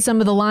look at some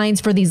of the lines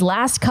for these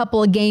last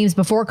couple of games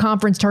before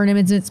conference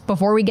tournaments,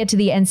 before we get to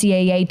the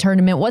NCAA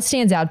tournament? What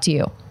stands out to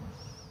you?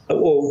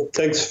 Well,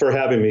 thanks for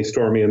having me,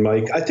 Stormy and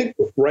Mike. I think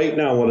right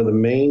now one of the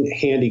main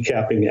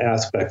handicapping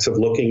aspects of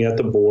looking at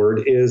the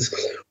board is,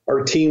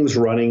 are teams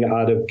running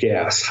out of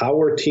gas? How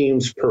are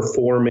teams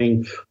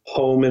performing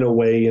home and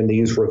away in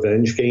these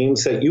revenge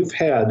games that you've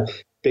had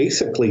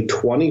basically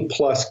 20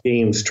 plus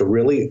games to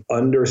really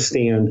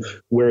understand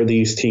where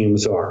these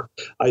teams are?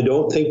 I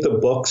don't think the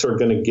books are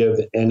going to give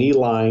any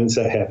lines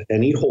that have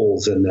any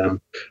holes in them.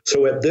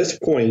 So at this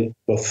point,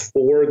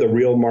 before the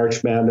real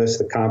March Madness,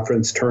 the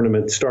conference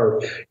tournament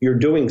start, you're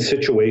doing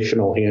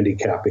situational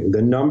handicapping.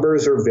 The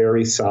numbers are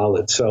very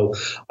solid. So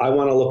I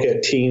want to look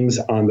at teams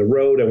on the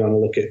road. I want to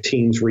look at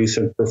teams'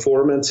 recent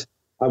performance.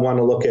 I want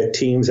to look at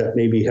teams that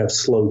maybe have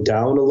slowed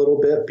down a little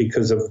bit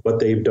because of what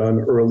they've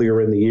done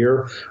earlier in the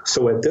year.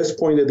 So at this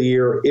point of the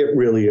year, it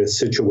really is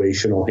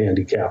situational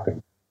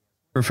handicapping.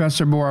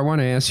 Professor Moore, I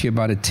want to ask you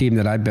about a team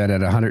that I bet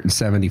at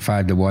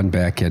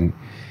 175-1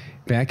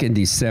 back in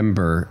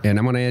December. And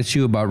I want to ask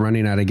you about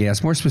running out of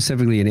gas, more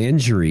specifically an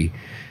injury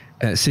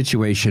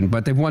situation,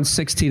 but they've won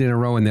 16 in a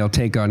row and they'll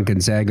take on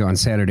Gonzaga on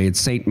Saturday at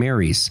St.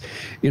 Mary's.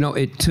 You know,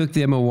 it took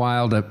them a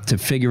while to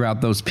figure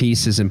out those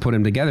pieces and put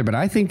them together, but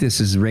I think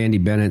this is Randy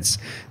Bennett's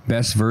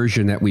best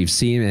version that we've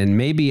seen, and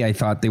maybe I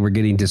thought they were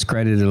getting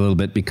discredited a little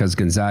bit because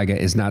Gonzaga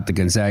is not the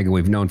Gonzaga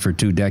we've known for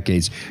 2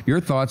 decades. Your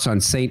thoughts on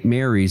St.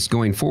 Mary's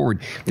going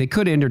forward? They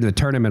could enter the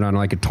tournament on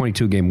like a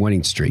 22-game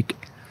winning streak.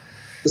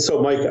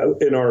 So, Mike,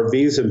 in our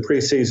VSiN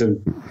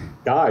preseason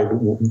guide,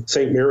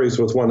 St. Mary's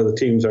was one of the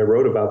teams I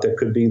wrote about that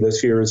could be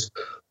this year's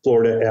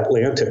Florida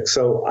Atlantic.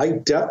 So I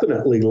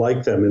definitely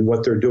like them and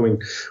what they're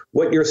doing.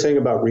 What you're saying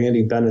about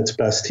Randy Bennett's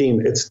best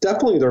team, it's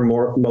definitely their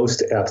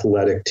most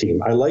athletic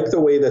team. I like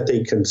the way that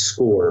they can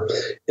score.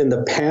 In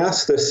the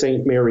past, the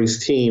St.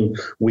 Mary's team,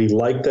 we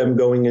liked them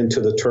going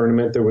into the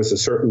tournament. There was a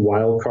certain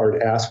wild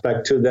card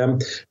aspect to them,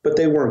 but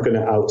they weren't going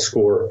to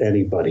outscore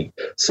anybody.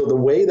 So the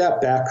way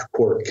that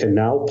backcourt can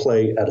now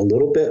play at a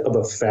little bit of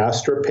a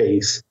faster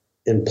pace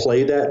and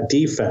play that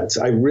defense,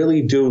 I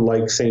really do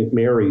like St.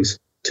 Mary's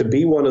to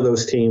be one of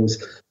those teams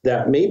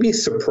that maybe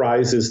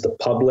surprises the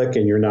public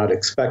and you're not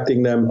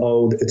expecting them.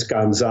 Oh, it's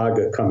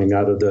Gonzaga coming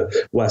out of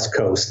the West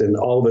Coast, and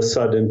all of a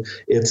sudden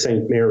it's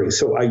St. Mary's.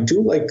 So I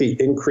do like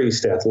the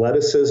increased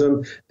athleticism,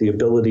 the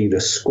ability to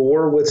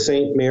score with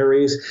St.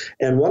 Mary's.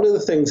 And one of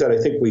the things that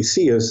I think we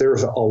see is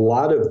there's a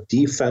lot of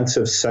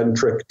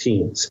defensive-centric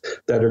teams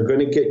that are going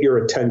to get your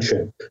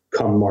attention.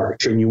 come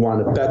March, and you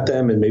want to bet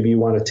them, and maybe you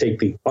want to take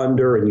the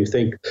under, and you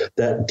think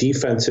that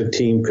defensive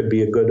team could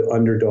be a good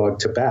underdog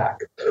to back.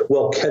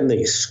 Well, can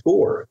they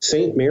score?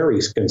 St.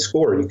 Mary's can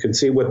score. You can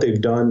see what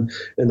they've done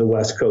in the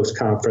West Coast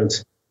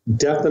Conference.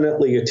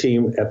 Definitely a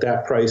team at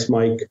that price,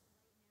 Mike.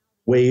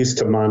 Ways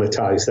to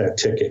monetize that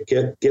ticket.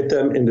 Get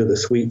them into the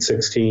Sweet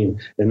 16,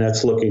 and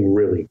that's looking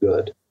really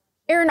good.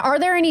 Aaron, are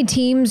there any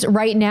teams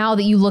right now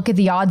that you look at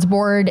the odds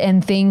board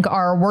and think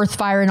are worth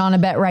firing on a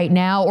bet right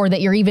now, or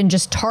that you're even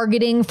just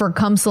targeting for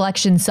come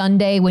Selection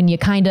Sunday when you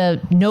kind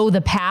of know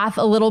the path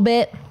a little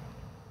bit?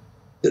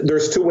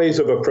 There's two ways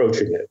of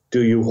approaching it.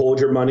 Do you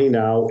hold your money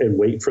now and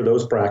wait for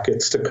those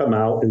brackets to come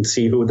out and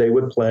see who they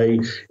would play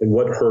and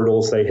what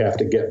hurdles they have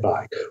to get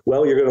by?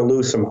 Well, you're going to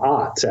lose some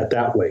odds at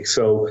that way.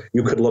 So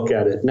you could look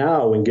at it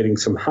now and getting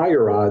some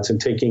higher odds and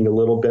taking a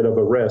little bit of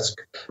a risk,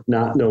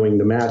 not knowing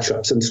the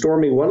matchups. And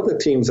Stormy, one of the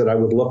teams that I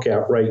would look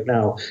at right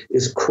now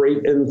is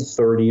Creighton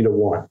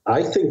 30-1.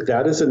 I think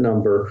that is a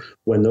number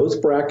when those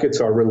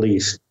brackets are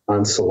released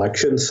on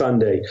Selection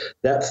Sunday,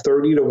 that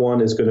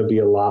 30-1 is going to be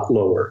a lot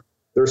lower.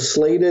 They're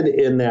slated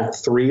in that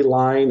 3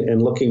 line,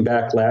 and looking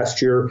back last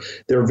year,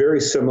 they're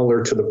very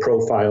similar to the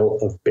profile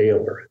of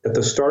Baylor. At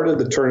the start of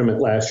the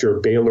tournament last year,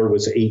 Baylor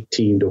was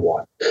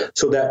 18-1.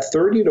 So that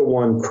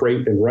 30-1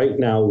 Creighton right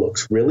now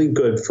looks really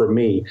good for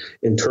me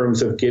in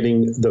terms of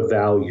getting the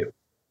value.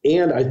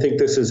 And I think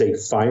this is a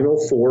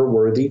Final Four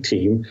worthy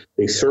team.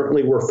 They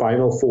certainly were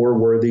Final Four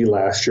worthy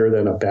last year,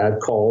 then a bad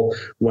call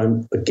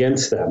went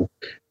against them.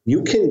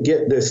 You can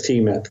get this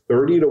team at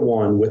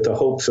 30-1 with the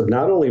hopes of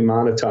not only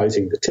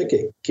monetizing the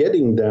ticket,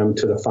 getting them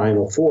to the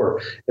Final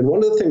Four. And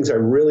one of the things I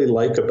really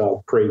like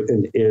about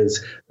Creighton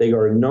is they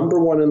are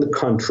number 1 in the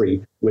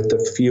country with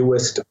the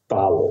fewest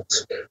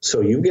fouls.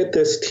 So you get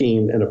this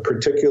team, and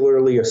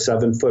particularly a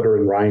 7-footer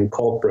in Ryan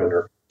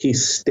Kalkbrenner, he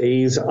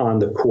stays on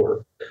the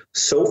court.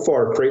 So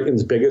far,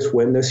 Creighton's biggest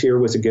win this year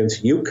was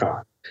against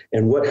UConn.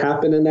 And what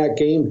happened in that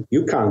game?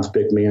 UConn's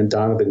big man,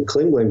 Donovan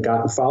Klingland,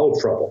 got in foul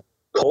trouble.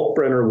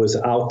 Kalkbrenner was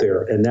out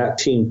there, and that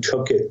team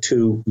took it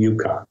to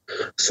UConn.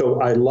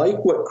 So I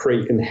like what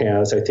Creighton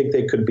has. I think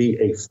they could be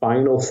a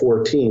Final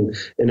Four team.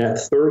 And at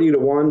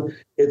 30-1,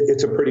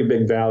 it's a pretty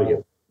big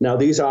value. Now,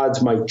 these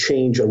odds might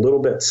change a little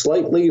bit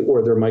slightly,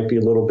 or there might be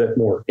a little bit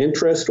more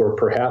interest, or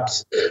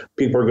perhaps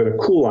people are going to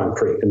cool on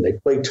Creighton. They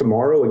play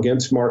tomorrow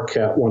against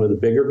Marquette, one of the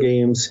bigger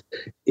games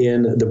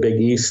in the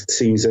Big East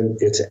season.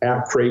 It's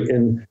at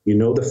Creighton. You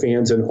know the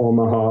fans in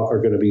Omaha are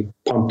going to be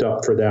pumped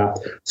up for that.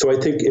 So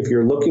I think if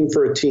you're looking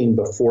for a team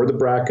before the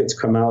brackets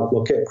come out,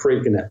 look at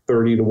Creighton at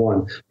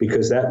 30-1,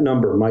 because that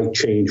number might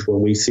change when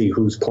we see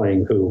who's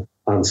playing who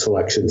on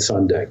Selection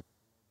Sunday.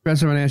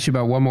 Chris, I want to ask you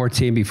about one more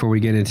team before we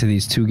get into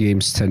these 2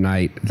 games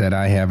tonight that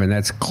I have, and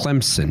that's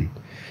Clemson.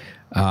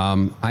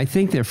 I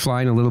think they're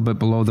flying a little bit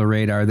below the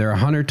radar. They're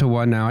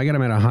 100-1 now. I got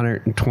them at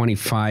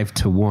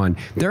 125-1.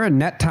 They're a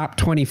net top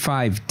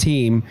 25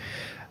 team.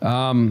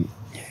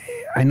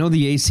 I know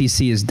the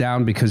ACC is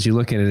down because you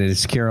look at it,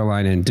 it's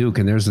Carolina and Duke,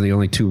 and those are the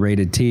only 2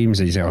 rated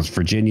teams. And you say, oh,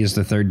 Virginia's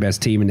the 3rd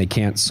best team, and they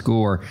can't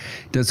score.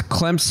 Does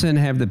Clemson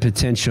have the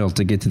potential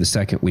to get to the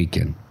second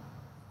weekend?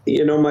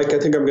 You know, Mike, I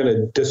think I'm going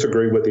to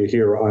disagree with you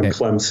here on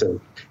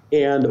Clemson.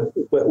 And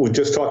we're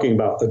just talking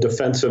about a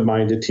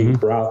defensive-minded team,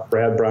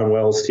 Brad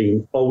Brownwell's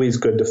team, always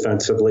good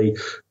defensively.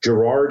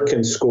 Girard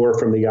can score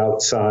from the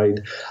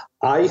outside.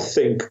 I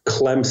think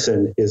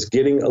Clemson is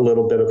getting a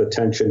little bit of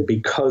attention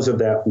because of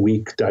that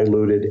weak,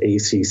 diluted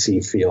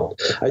ACC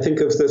field. I think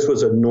if this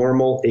was a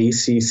normal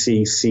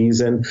ACC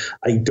season,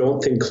 I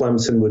don't think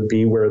Clemson would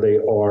be where they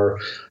are.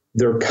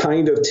 They're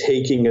kind of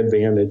taking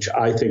advantage,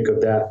 I think,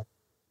 of that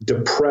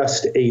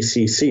depressed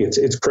ACC.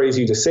 It's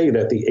crazy to say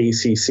that the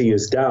ACC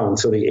is down.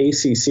 So the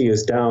ACC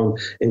is down,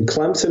 and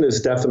Clemson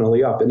is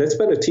definitely up. And it's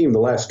been a team the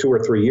last 2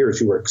 or 3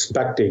 years you were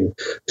expecting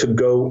to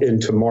go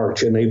into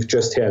March, and they've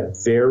just had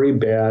very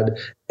bad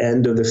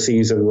end of the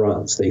season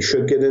runs. They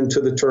should get into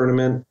the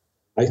tournament.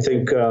 I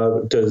think,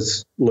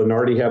 does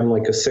Lombardi have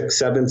like a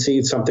 6-7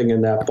 seed, something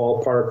in that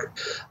ballpark?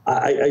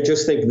 I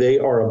just think they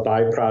are a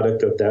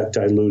byproduct of that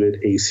diluted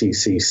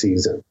ACC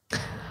season.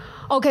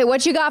 Okay,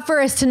 what you got for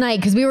us tonight?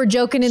 Because we were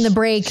joking in the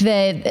break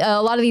that a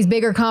lot of these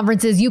bigger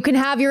conferences, you can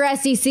have your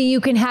SEC,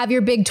 you can have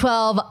your Big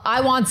 12.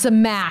 I want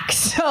some MAC.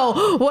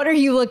 So what are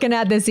you looking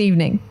at this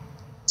evening?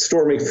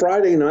 Stormy,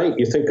 Friday night,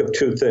 you think of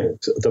 2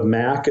 things, the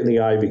MAC and the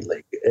Ivy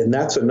League, and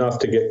that's enough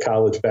to get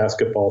college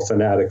basketball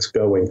fanatics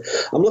going.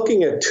 I'm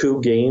looking at 2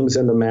 games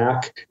in the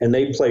MAC, and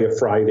they play a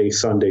Friday,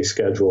 Sunday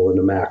schedule in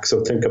the MAC,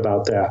 so think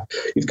about that.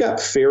 You've got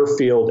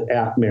Fairfield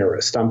at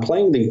Marist. I'm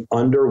playing the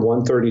under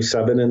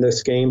 137 in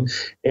this game,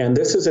 and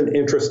this is an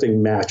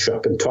interesting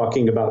matchup, and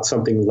talking about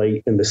something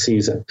late in the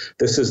season.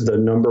 This is the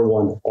number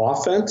 1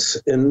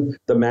 offense in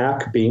the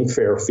MAC, being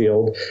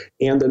Fairfield,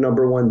 and the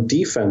number 1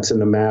 defense in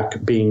the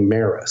MAC, being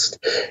Marist.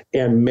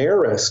 And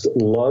Marist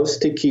loves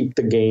to keep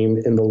the game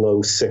in the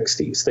low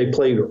 60s. They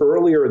played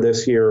earlier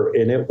this year,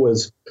 and it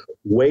was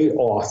way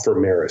off for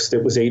Marist.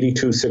 It was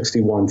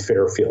 82-61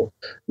 Fairfield.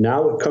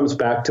 Now it comes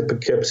back to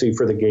Poughkeepsie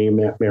for the game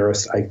at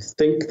Marist. I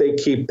think they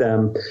keep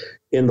them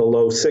in the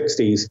low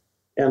 60s.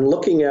 And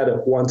looking at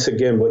it once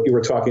again, what you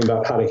were talking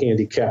about, how to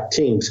handicap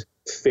teams,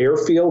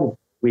 Fairfield,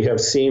 we have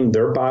seen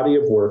their body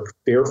of work.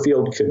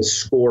 Fairfield can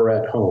score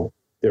at home.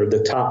 They're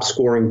the top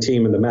scoring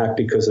team in the MAC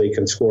because they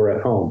can score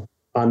at home.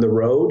 On the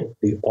road,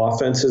 the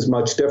offense is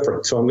much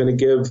different. So I'm going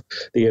to give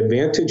the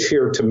advantage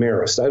here to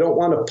Marist. I don't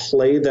want to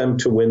play them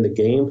to win the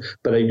game,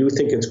 but I do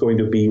think it's going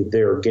to be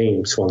their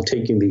game. So I'm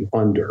taking the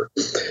under.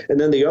 And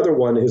then the other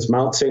one is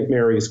Mount St.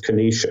 Mary's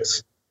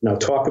Canisius. Now,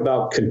 talk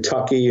about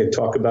Kentucky and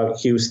talk about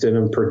Houston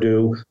and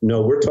Purdue.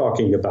 No, we're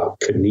talking about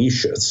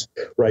Canisius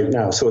right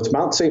now. So it's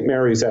Mount St.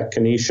 Mary's at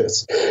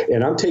Canisius.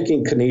 And I'm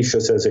taking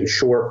Canisius as a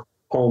short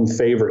home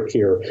favorite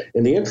here.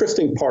 And the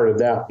interesting part of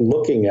that,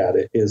 looking at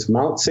it, is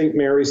Mount St.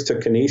 Mary's to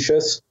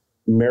Canisius,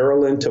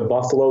 Maryland to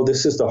Buffalo.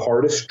 This is the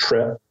hardest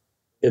trip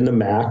in the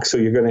MAC, so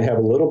you're going to have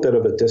a little bit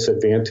of a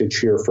disadvantage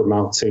here for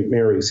Mount St.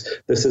 Mary's.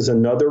 This is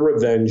another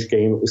revenge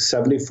game. It was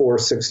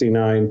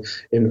 74-69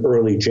 in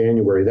early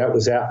January. That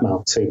was at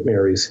Mount St.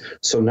 Mary's.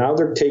 So now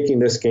they're taking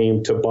this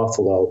game to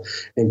Buffalo.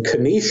 And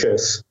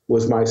Canisius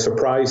was my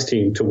surprise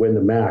team to win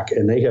the MAC,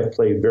 and they have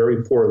played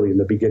very poorly in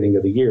the beginning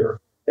of the year.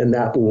 And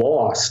that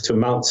loss to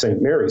Mount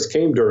St. Mary's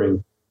came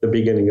during the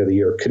beginning of the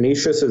year.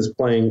 Canisius is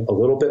playing a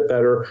little bit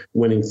better,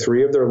 winning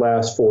 3 of their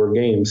last 4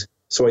 games.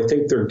 So I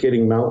think they're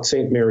getting Mount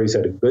St. Mary's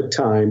at a good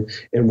time,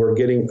 and we're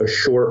getting a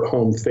short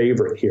home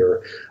favorite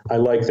here. I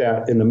like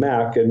that in the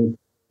MAC. And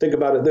think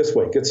about it this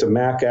way. Get some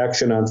MAC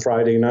action on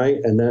Friday night,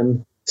 and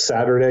then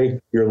Saturday,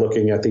 you're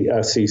looking at the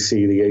SEC,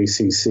 the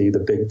ACC, the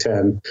Big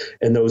Ten,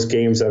 and those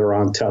games that are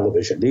on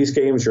television. These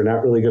games you're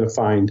not really going to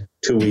find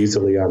too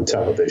easily on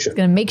television.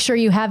 Going to make sure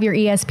you have your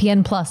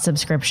ESPN Plus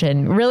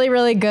subscription. Really,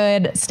 really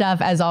good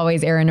stuff as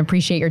always, Aaron.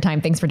 Appreciate your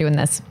time. Thanks for doing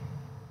this.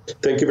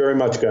 Thank you very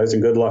much, guys,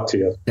 and good luck to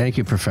you. Thank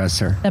you,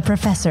 Professor. The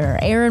Professor,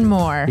 Aaron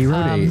Moore. He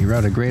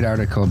wrote a great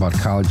article about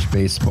college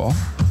baseball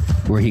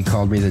where he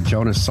called me the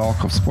Jonas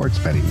Salk of sports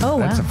betting. Oh,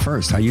 That's wow. a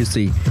first. I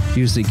usually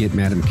get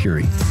Madame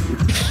Curie.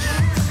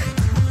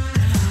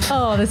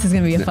 Oh, this is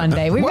going to be a fun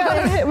day. We've got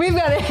to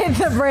hit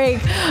the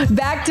break.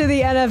 Back to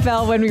the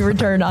NFL when we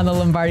return on the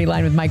Lombardi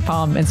line with Mike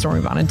Palm and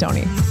Stormy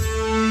Buonantony.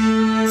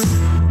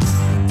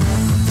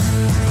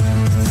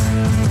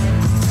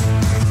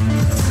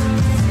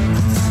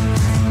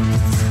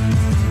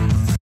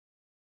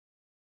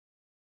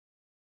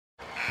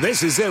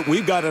 This is it.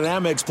 We've got an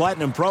Amex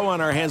Platinum Pro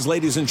on our hands,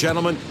 ladies and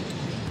gentlemen.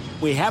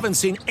 We haven't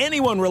seen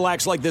anyone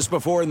relax like this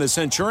before in the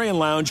Centurion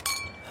Lounge.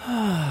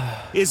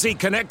 Is he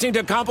connecting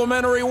to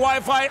complimentary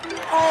Wi-Fi?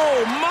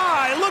 Oh,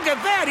 my. Look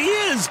at that. He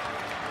is.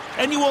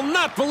 And you will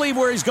not believe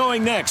where he's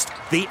going next.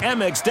 The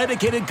Amex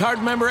dedicated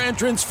card member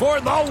entrance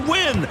for the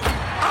win.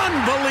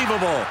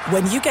 Unbelievable.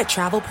 When you get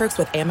travel perks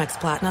with Amex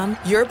Platinum,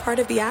 you're part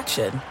of the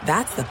action.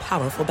 That's the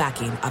powerful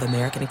backing of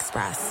American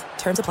Express.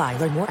 Terms apply.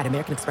 Learn more at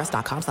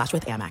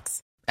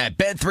americanexpress.com/withAmex. At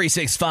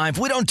Bet365,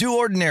 we don't do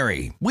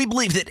ordinary. We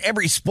believe that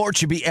every sport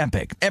should be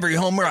epic. Every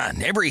home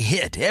run, every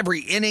hit,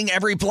 every inning,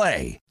 every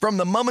play. From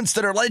the moments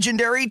that are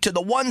legendary to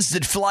the ones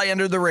that fly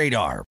under the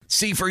radar.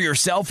 See for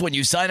yourself when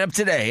you sign up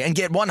today and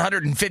get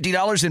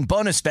 $150 in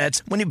bonus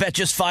bets when you bet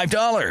just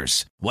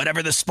 $5.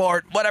 Whatever the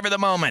sport, whatever the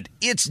moment,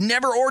 it's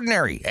never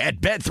ordinary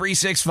at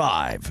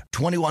Bet365.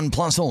 21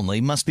 plus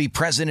only. Must be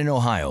present in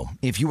Ohio.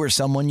 If you or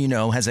someone you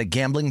know has a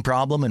gambling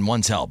problem and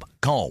wants help,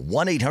 call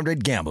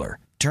 1-800-GAMBLER.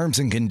 Terms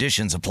and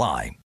conditions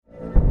apply.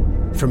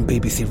 From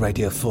BBC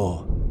Radio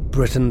 4,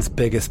 Britain's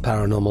biggest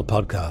paranormal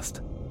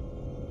podcast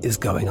is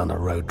going on a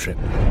road trip.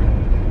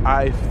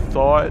 I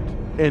thought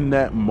in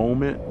that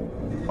moment,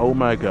 oh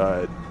my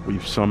God,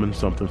 we've summoned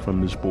something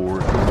from this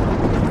board.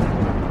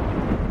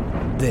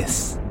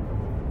 This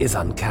is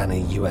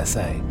Uncanny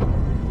USA.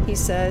 He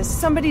says,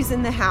 somebody's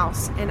in the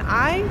house, and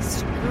I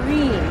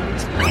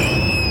screamed.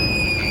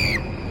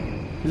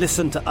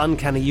 Listen to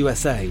Uncanny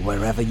USA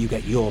wherever you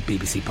get your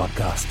BBC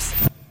podcasts,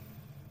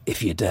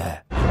 if you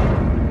dare.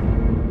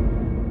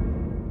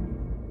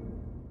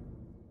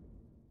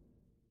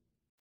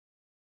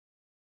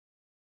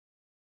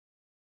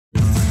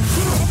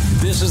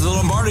 This is the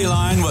Lombardi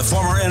Line with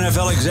former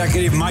NFL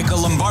executive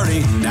Michael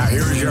Lombardi. Now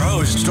here is your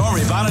host,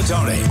 Stormy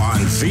Buonantony,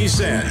 on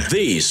VSiN,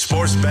 the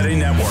Sports Betting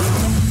Network.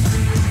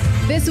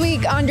 This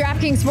week on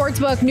DraftKings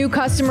Sportsbook, new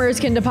customers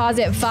can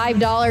deposit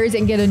 $5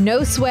 and get a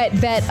no-sweat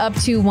bet up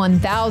to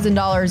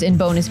 $1,000 in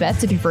bonus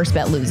bets if your first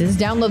bet loses.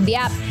 Download the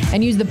app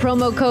and use the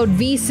promo code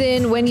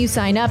VSiN when you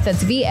sign up.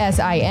 That's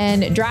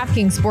VSIN.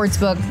 DraftKings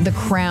Sportsbook, the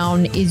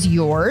crown is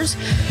yours.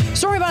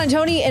 Stormy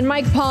Buonantony and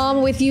Mike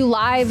Palm with you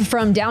live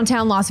from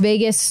downtown Las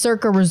Vegas,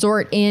 Circa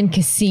Resort and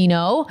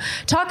Casino.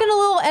 Talking a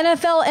little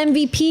NFL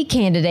MVP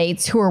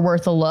candidates who are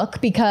worth a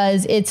look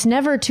because it's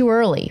never too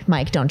early,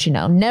 Mike, don't you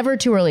know? Never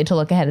too early to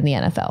look ahead in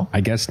the NFL. I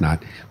guess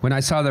not. When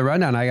I saw the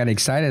rundown, I got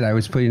excited. I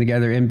was putting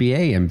together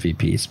NBA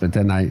MVPs, but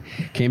then I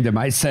came to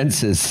my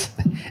senses,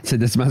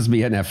 said this must be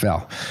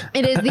NFL.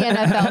 It is the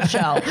NFL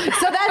show.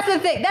 So that's the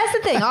thing. That's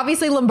the thing.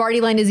 Obviously, Lombardi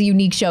Line is a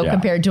unique show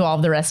compared to all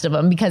of the rest of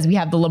them because we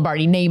have the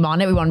Lombardi name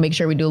on it. We want to make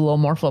sure we do a little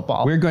more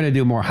football. We're going to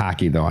do more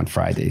hockey, though, on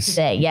Fridays.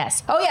 Today,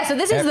 yes. Oh, yeah. So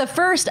this is the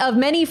first of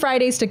many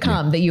Fridays to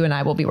come that you and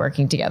I will be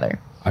working together.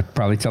 I'd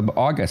probably tell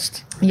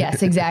August.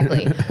 Yes,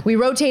 exactly. We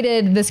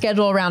rotated the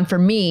schedule around for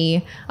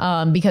me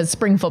because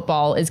spring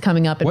football is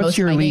coming up. And What's most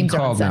your of my league games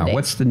called are on now? Sundays.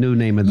 What's the new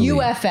name of the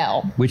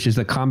UFL. league? Which is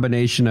the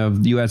combination of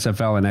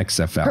USFL and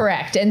XFL.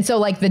 Correct. And so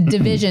like the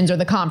divisions or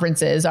the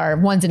conferences are,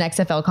 one's an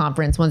XFL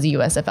conference, one's a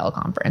USFL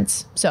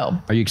conference. So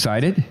are you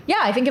excited? Yeah,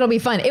 I think it'll be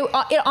fun.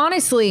 It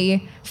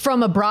honestly,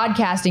 from a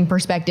broadcasting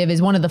perspective,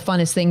 is one of the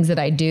funnest things that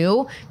I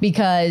do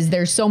because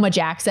there's so much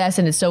access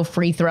and it's so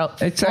free flowing.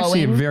 It's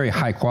actually a very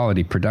high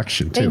quality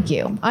production too. Thank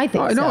you. I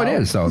think so. No, it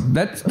is though.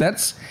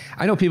 That's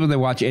I know people that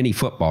watch any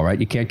football, right?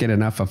 You can't get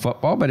enough of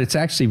football, but it's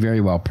actually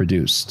very well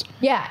produced.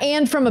 Yeah,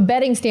 and from a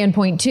betting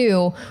standpoint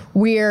too,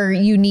 we're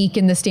unique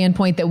in the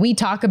standpoint that we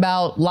talk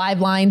about live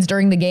lines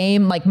during the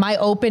game. Like my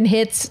open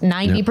hits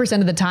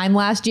 90% of the time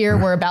last year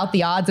were about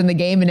the odds in the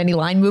game and any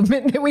line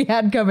movement that we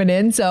had coming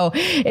in. So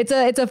it's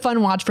a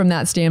fun watch from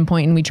that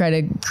standpoint, and we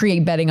try to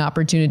create betting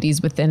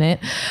opportunities within it.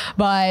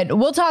 But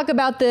we'll talk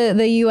about the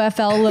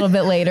UFL a little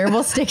bit later.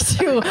 We'll stick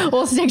to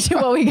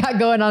what we got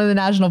going on in the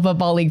National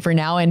Football League for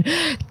now. And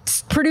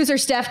producer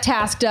Steph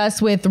tasked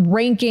us with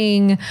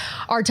ranking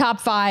our top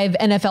 5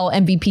 NFL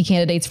MVP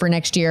candidates for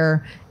next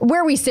year,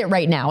 where we sit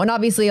right now. And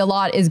obviously a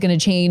lot is going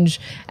to change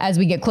as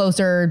we get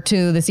closer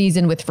to the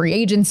season with free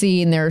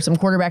agency. And there are some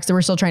quarterbacks that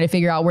we're still trying to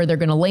figure out where they're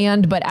going to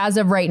land. But as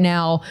of right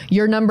now,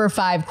 your number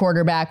 5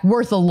 quarterback,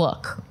 worth a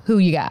look. Who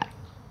you got?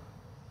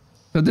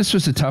 So this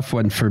was a tough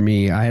one for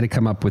me. I had to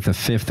come up with a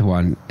 5th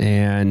one.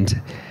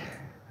 And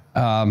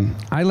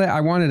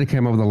I wanted to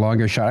come up with a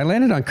longer shot. I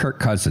landed on Kirk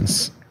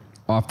Cousins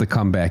off the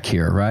comeback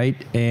here, right?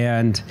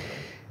 And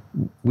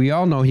we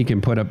all know he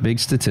can put up big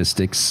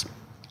statistics.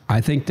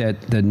 I think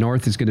that the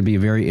North is going to be a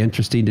very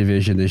interesting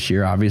division this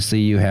year.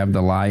 Obviously, you have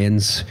the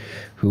Lions,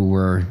 who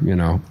were,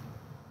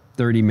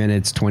 30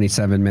 minutes,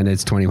 27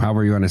 minutes, 20,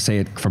 however you want to say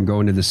it, from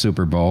going to the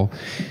Super Bowl.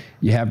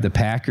 You have the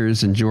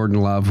Packers and Jordan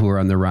Love, who are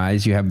on the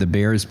rise. You have the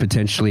Bears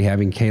potentially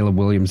having Caleb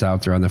Williams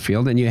out there on the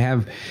field. And you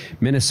have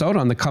Minnesota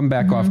on the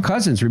comeback off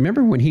Cousins.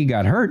 Remember when he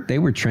got hurt, they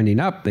were trending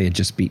up. They had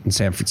just beaten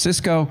San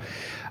Francisco.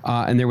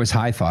 And there was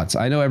high thoughts.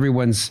 I know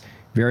everyone's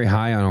very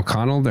high on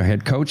O'Connell, their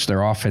head coach,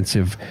 their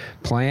offensive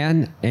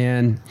plan.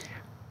 And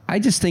I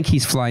just think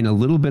he's flying a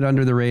little bit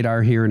under the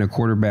radar here in a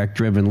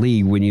quarterback-driven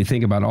league when you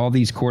think about all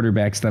these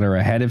quarterbacks that are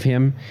ahead of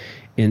him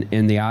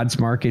in the odds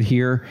market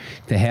here.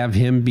 To have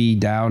him be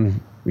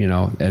down,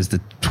 as the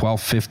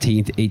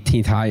 12th, 15th,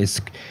 18th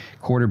highest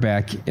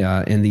quarterback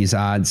in these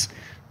odds,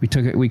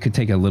 we could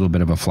take a little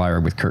bit of a flyer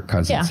with Kirk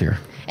Cousins here.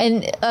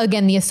 And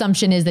again, the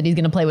assumption is that he's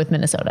going to play with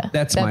Minnesota.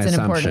 That's my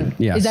assumption.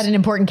 Yes. Is that an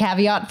important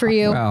caveat for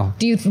you? Well,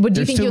 do you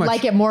think you'd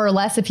like it more or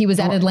less if he was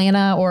at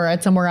Atlanta or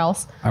at somewhere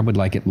else? I would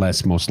like it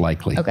less, most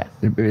likely. Okay.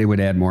 It would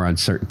add more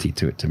uncertainty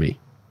to it to me.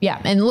 Yeah,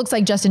 and it looks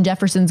like Justin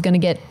Jefferson's going to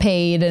get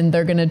paid, and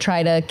they're going to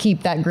try to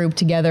keep that group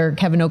together.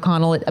 Kevin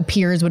O'Connell, it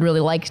appears, would really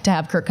like to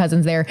have Kirk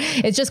Cousins there.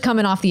 It's just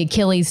coming off the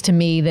Achilles to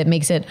me that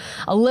makes it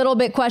a little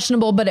bit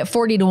questionable, but at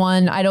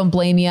 40-1, I don't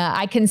blame you.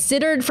 I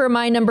considered for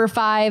my number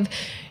 5,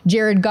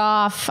 Jared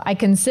Goff. I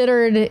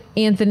considered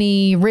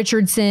Anthony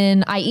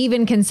Richardson. I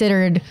even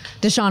considered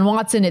Deshaun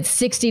Watson at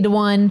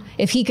 60-1.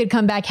 If he could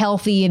come back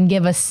healthy and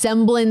give a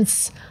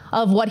semblance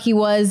of what he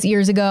was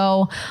years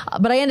ago.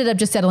 But I ended up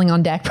just settling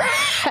on Dak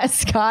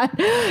Prescott,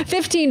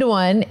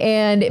 15-1.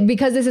 And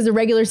because this is a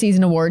regular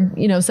season award,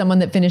 someone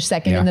that finished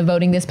second in the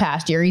voting this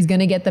past year, he's going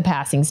to get the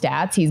passing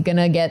stats. He's going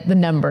to get the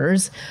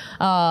numbers.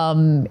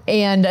 And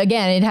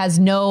again, it has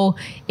no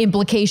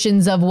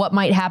implications of what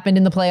might happen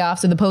in the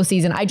playoffs or the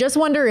postseason. I just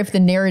wonder if the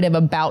narrative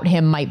about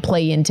him might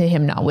play into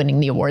him not winning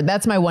the award.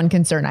 That's my one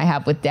concern I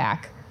have with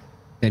Dak.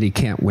 That he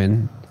can't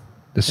win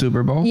the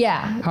Super Bowl?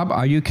 Yeah.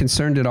 Are you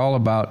concerned at all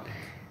about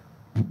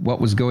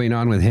what was going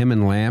on with him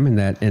and Lamb and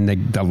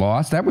the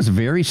loss? That was a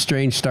very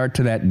strange start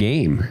to that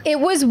game. It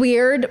was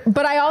weird,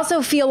 but I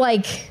also feel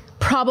like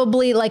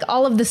probably like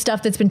all of the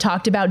stuff that's been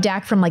talked about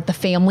Dak from like the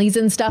families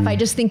and stuff, I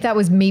just think that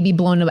was maybe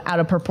blown out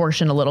of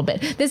proportion a little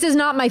bit. This is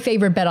not my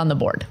favorite bet on the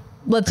board.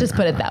 Let's just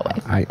put it that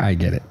way. I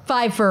get it.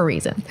 5 for a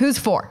reason. Who's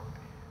 4?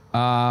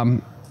 I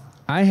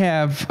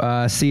have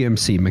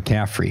CMC,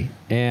 McCaffrey.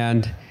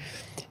 And,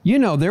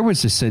 there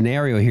was a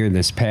scenario here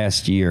this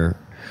past year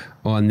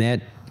on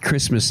that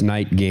Christmas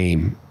night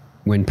game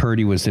when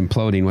Purdy was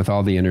imploding with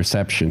all the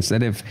interceptions,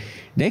 that if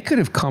they could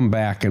have come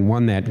back and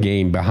won that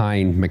game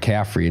behind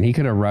McCaffrey, and he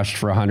could have rushed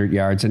for 100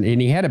 yards, and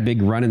he had a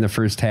big run in the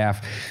first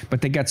half, but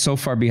they got so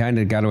far behind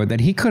it, got away, that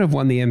he could have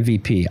won the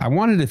MVP. I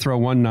wanted to throw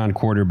one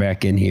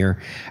non-quarterback in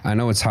here. I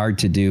know it's hard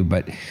to do,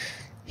 but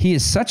he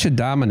is such a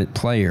dominant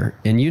player.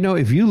 And,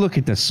 if you look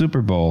at the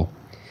Super Bowl,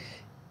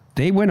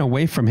 they went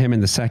away from him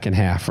in the second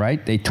half,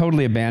 right? They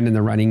totally abandoned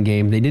the running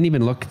game. They didn't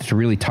even look to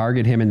really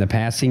target him in the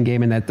passing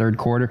game in that third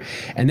quarter.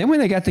 And then when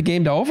they got the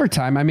game to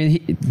overtime,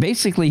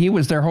 he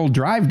was their whole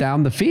drive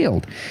down the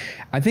field.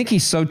 I think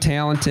he's so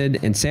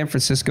talented, and San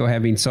Francisco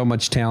having so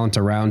much talent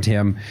around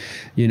him,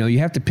 you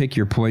have to pick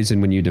your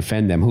poison when you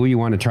defend them. Who you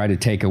want to try to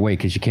take away,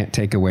 because you can't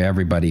take away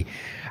everybody.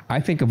 I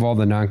think of all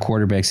the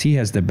non-quarterbacks, he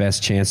has the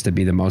best chance to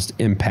be the most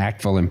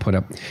impactful and put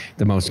up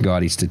the most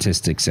gaudy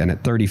statistics. And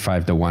at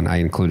 35-1, I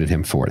included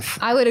him fourth.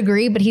 I would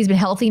agree, but he's been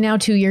healthy now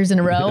 2 years in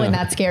a row, and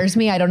that scares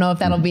me. I don't know if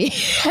that'll be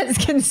as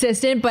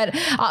consistent, but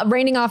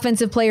reigning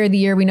offensive player of the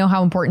year, we know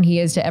how important he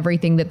is to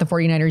everything that the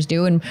 49ers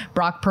do. And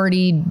Brock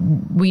Purdy,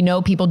 we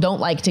know people don't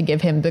like to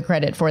give him the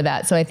credit for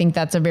that. So I think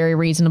that's a very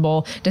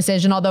reasonable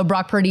decision, although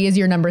Brock Purdy is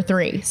your number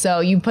 3. So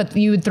you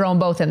would throw them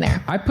both in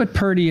there. I put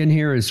Purdy in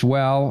here as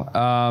well.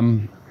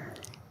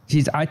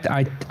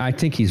 I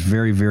think he's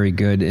very, very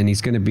good, and he's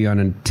going to be on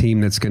a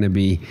team that's going to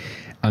be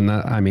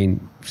San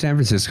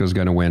Francisco's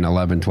going to win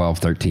 11, 12,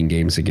 13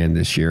 games again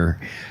this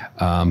year.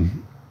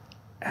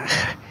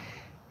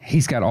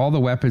 He's got all the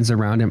weapons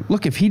around him.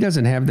 Look, if he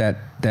doesn't have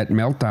that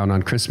meltdown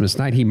on Christmas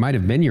night, he might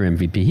have been your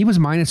MVP. He was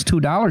minus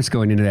 $2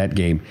 going into that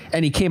game,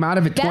 and he came out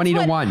of it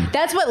 20-1.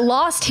 That's what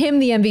lost him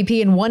the MVP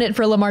and won it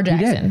for Lamar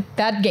Jackson.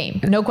 That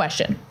game, no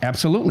question.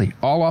 Absolutely.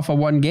 All off of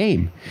one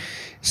game.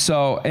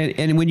 So,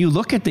 and when you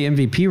look at the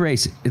MVP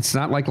race, it's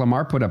not like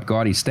Lamar put up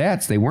gaudy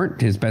stats. They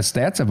weren't his best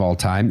stats of all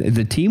time.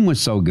 The team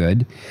was so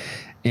good,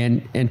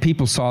 and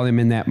people saw them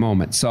in that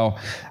moment. So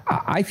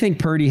I think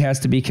Purdy has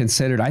to be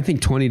considered. I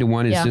think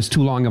 20-1 is just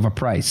too long of a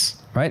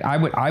price, right?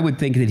 I would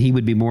think that he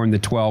would be more in the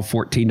 12,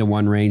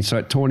 14-1 range. So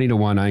at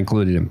 20-1, I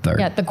included him third.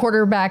 Yeah, the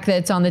quarterback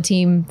that's on the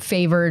team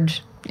favored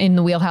in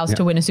the wheelhouse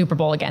to win a Super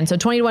Bowl again. So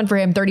 20-1 for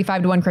him,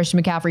 35-1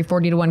 Christian McCaffrey,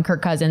 40-1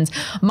 Kirk Cousins.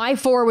 My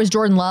 4 was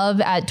Jordan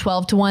Love at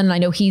 12-1. And I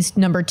know he's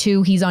number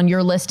 2. He's on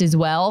your list as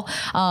well.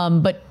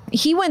 But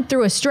he went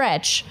through a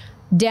stretch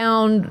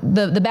down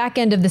the back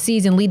end of the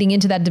season leading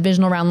into that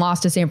divisional round loss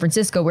to San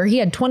Francisco where he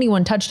had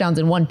 21 touchdowns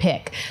and 1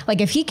 pick.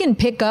 Like if he can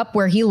pick up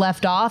where he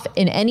left off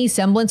in any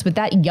semblance with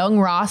that young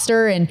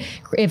roster, and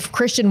if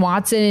Christian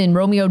Watson and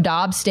Romeo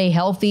Doubs stay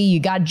healthy,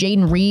 you got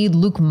Jaden Reed,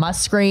 Luke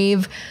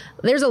Musgrave.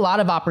 There's a lot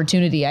of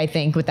opportunity, I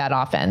think, with that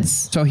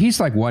offense. So he's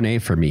like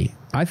 1A for me.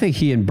 I think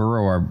he and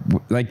Burrow are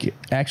like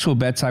actual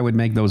bets I would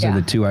make. Those are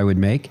the 2 I would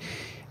make.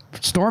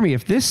 Stormy,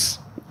 if this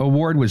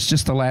award was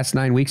just the last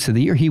 9 weeks of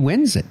the year, he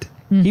wins it.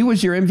 He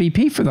was your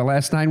MVP for the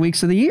last 9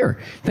 weeks of the year.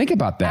 Think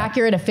about that.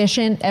 Accurate,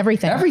 efficient,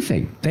 everything.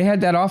 Everything. They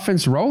had that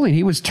offense rolling.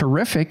 He was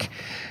terrific.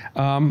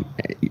 And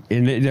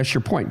that's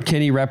your point.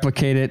 Can he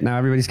replicate it? Now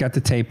everybody's got the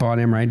tape on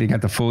him, right? They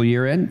got the full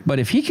year in. But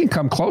if he can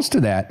come close to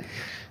that,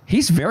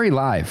 he's very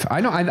live.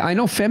 I know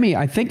Femi.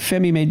 I think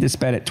Femi made this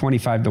bet at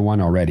 25-1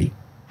 already.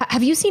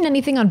 Have you seen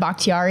anything on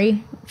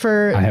Bakhtiari?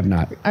 I have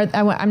not.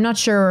 I'm not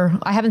sure.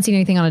 I haven't seen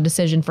anything on a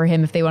decision for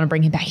him if they want to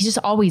bring him back. He's just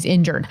always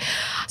injured.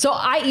 So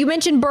you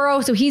mentioned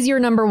Burrow, so he's your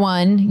number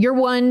 1. You're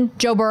 1,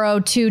 Joe Burrow,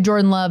 2,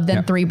 Jordan Love,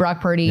 then 3,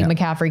 Brock Purdy,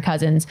 McCaffrey,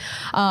 Cousins.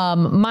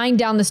 Mine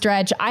down the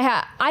stretch, I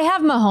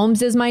have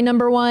Mahomes as my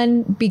number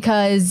 1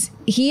 because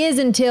he is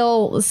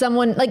until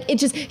someone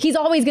he's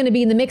always going to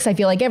be in the mix. I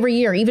feel like every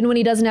year, even when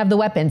he doesn't have the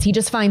weapons, he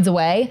just finds a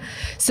way.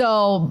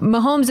 So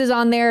Mahomes is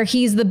on there.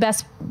 He's the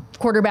best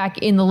quarterback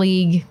in the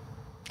league.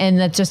 And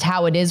that's just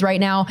how it is right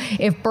now.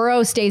 If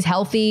Burrow stays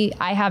healthy,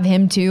 I have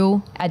him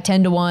too at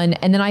 10-1.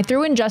 And then I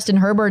threw in Justin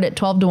Herbert at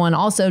 12-1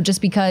 also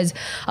just because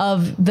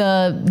of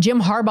the Jim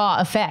Harbaugh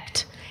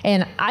effect.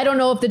 And I don't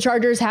know if the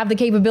Chargers have the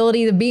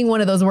capability of being one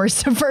of those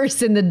worst to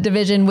first in the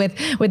division with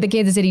the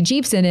Kansas City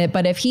Chiefs in it.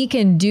 But if he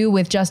can do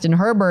with Justin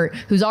Herbert,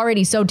 who's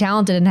already so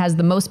talented and has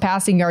the most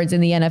passing yards in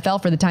the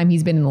NFL for the time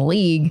he's been in the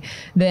league,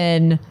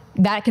 then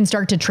that can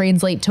start to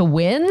translate to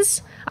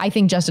wins. I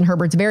think Justin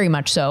Herbert's very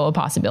much so a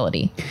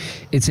possibility.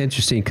 It's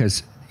interesting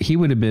because he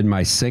would have been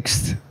my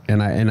 6th,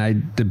 and I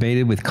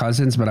debated with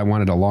Cousins, but I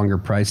wanted a longer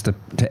price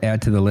to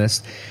add to the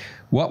list.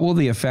 What will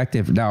the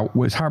effective... Now,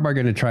 was Harbaugh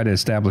going to try to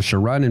establish a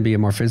run and be a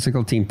more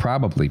physical team?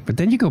 Probably. But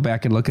then you go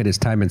back and look at his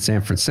time in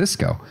San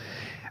Francisco.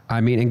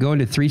 And going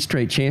to 3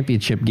 straight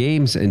championship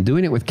games and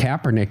doing it with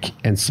Kaepernick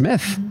and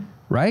Smith,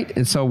 right?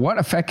 And so what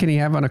effect can he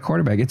have on a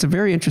quarterback? It's a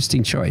very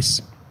interesting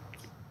choice.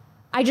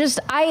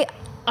 I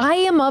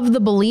am of the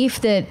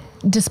belief that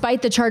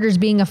despite the Chargers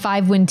being a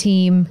 5-win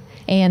team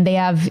and they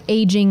have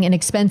aging and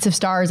expensive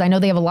stars, I know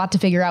they have a lot to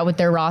figure out with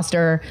their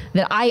roster,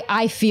 that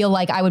I feel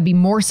like I would be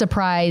more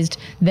surprised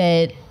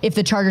that if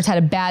the Chargers had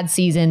a bad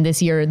season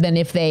this year than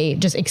if they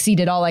just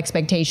exceeded all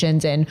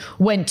expectations and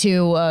went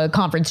to a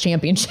conference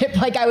championship.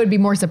 Like, I would be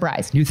more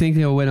surprised. You think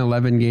they'll win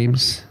 11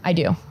 games? I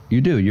do.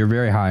 You do. You're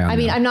very high on them. I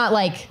mean,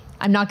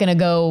 I'm not going to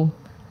go...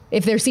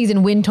 If their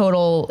season win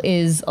total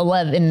is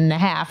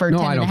 11.5 or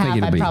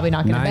 10.5, I'm probably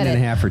not going to bet it.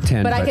 9.5 or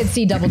 10. But I could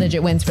see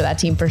double-digit wins for that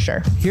team for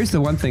sure. Here's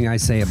the one thing I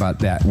say about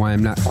that, why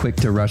I'm not quick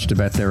to rush to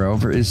bet they're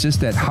over, is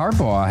just that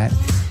Harbaugh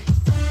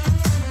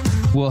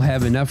will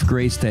have enough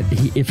grace that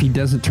if he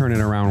doesn't turn it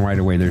around right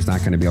away, there's not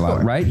going to be a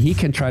lot, right? He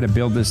can try to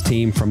build this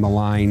team from the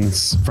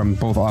lines, from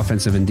both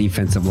offensive and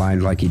defensive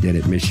lines like he did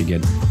at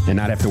Michigan, and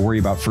not have to worry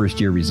about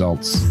first-year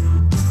results.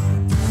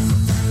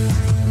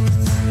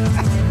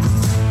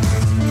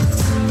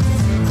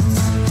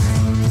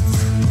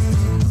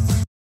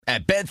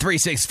 At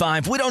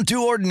Bet365, we don't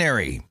do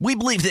ordinary. We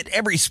believe that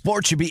every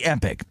sport should be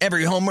epic.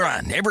 Every home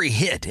run, every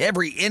hit,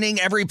 every inning,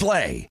 every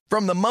play.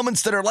 From the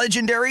moments that are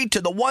legendary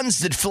to the ones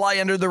that fly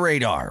under the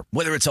radar.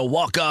 Whether it's a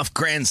walk-off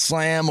grand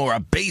slam or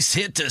a base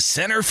hit to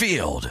center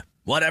field.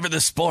 Whatever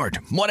the sport,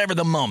 whatever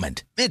the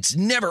moment. It's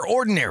never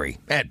ordinary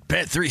at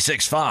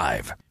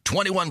Bet365.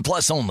 21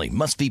 plus only.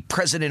 Must be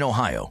present in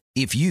Ohio.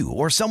 If you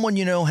or someone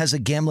you know has a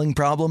gambling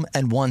problem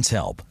and wants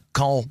help,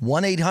 call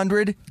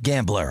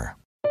 1-800-GAMBLER.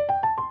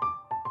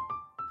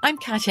 I'm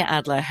Katya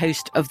Adler,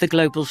 host of The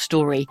Global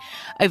Story.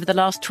 Over the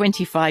last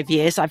 25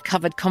 years, I've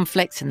covered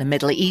conflicts in the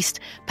Middle East,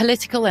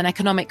 political and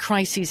economic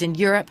crises in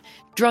Europe,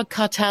 drug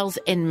cartels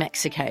in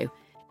Mexico.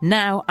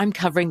 Now I'm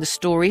covering the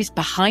stories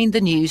behind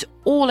the news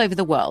all over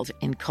the world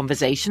in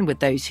conversation with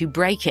those who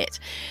break it.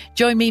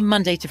 Join me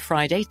Monday to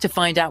Friday to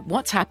find out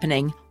what's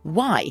happening,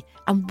 why,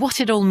 and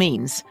what it all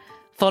means.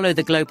 Follow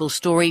The Global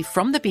Story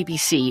from the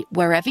BBC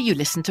wherever you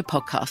listen to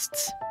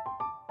podcasts.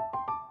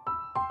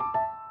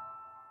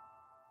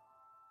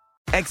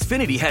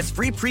 Xfinity has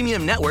free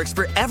premium networks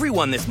for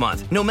everyone this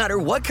month, no matter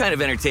what kind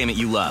of entertainment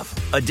you love.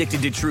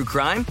 Addicted to true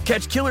crime?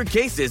 Catch killer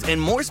cases and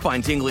more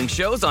spine-tingling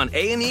shows on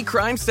A&E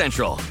Crime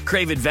Central.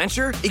 Crave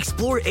adventure?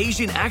 Explore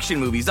Asian action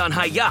movies on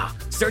Hi-Ya.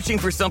 Searching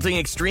for something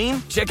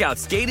extreme? Check out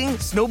skating,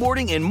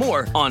 snowboarding, and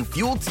more on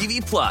Fuel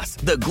TV Plus,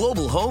 the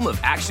global home of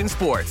action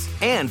sports.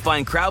 And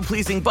find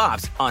crowd-pleasing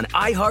bops on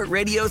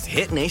iHeartRadio's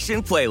Hit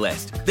Nation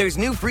playlist. There's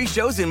new free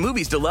shows and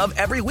movies to love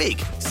every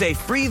week. Say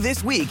free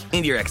this week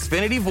in your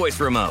Xfinity voice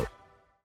remote.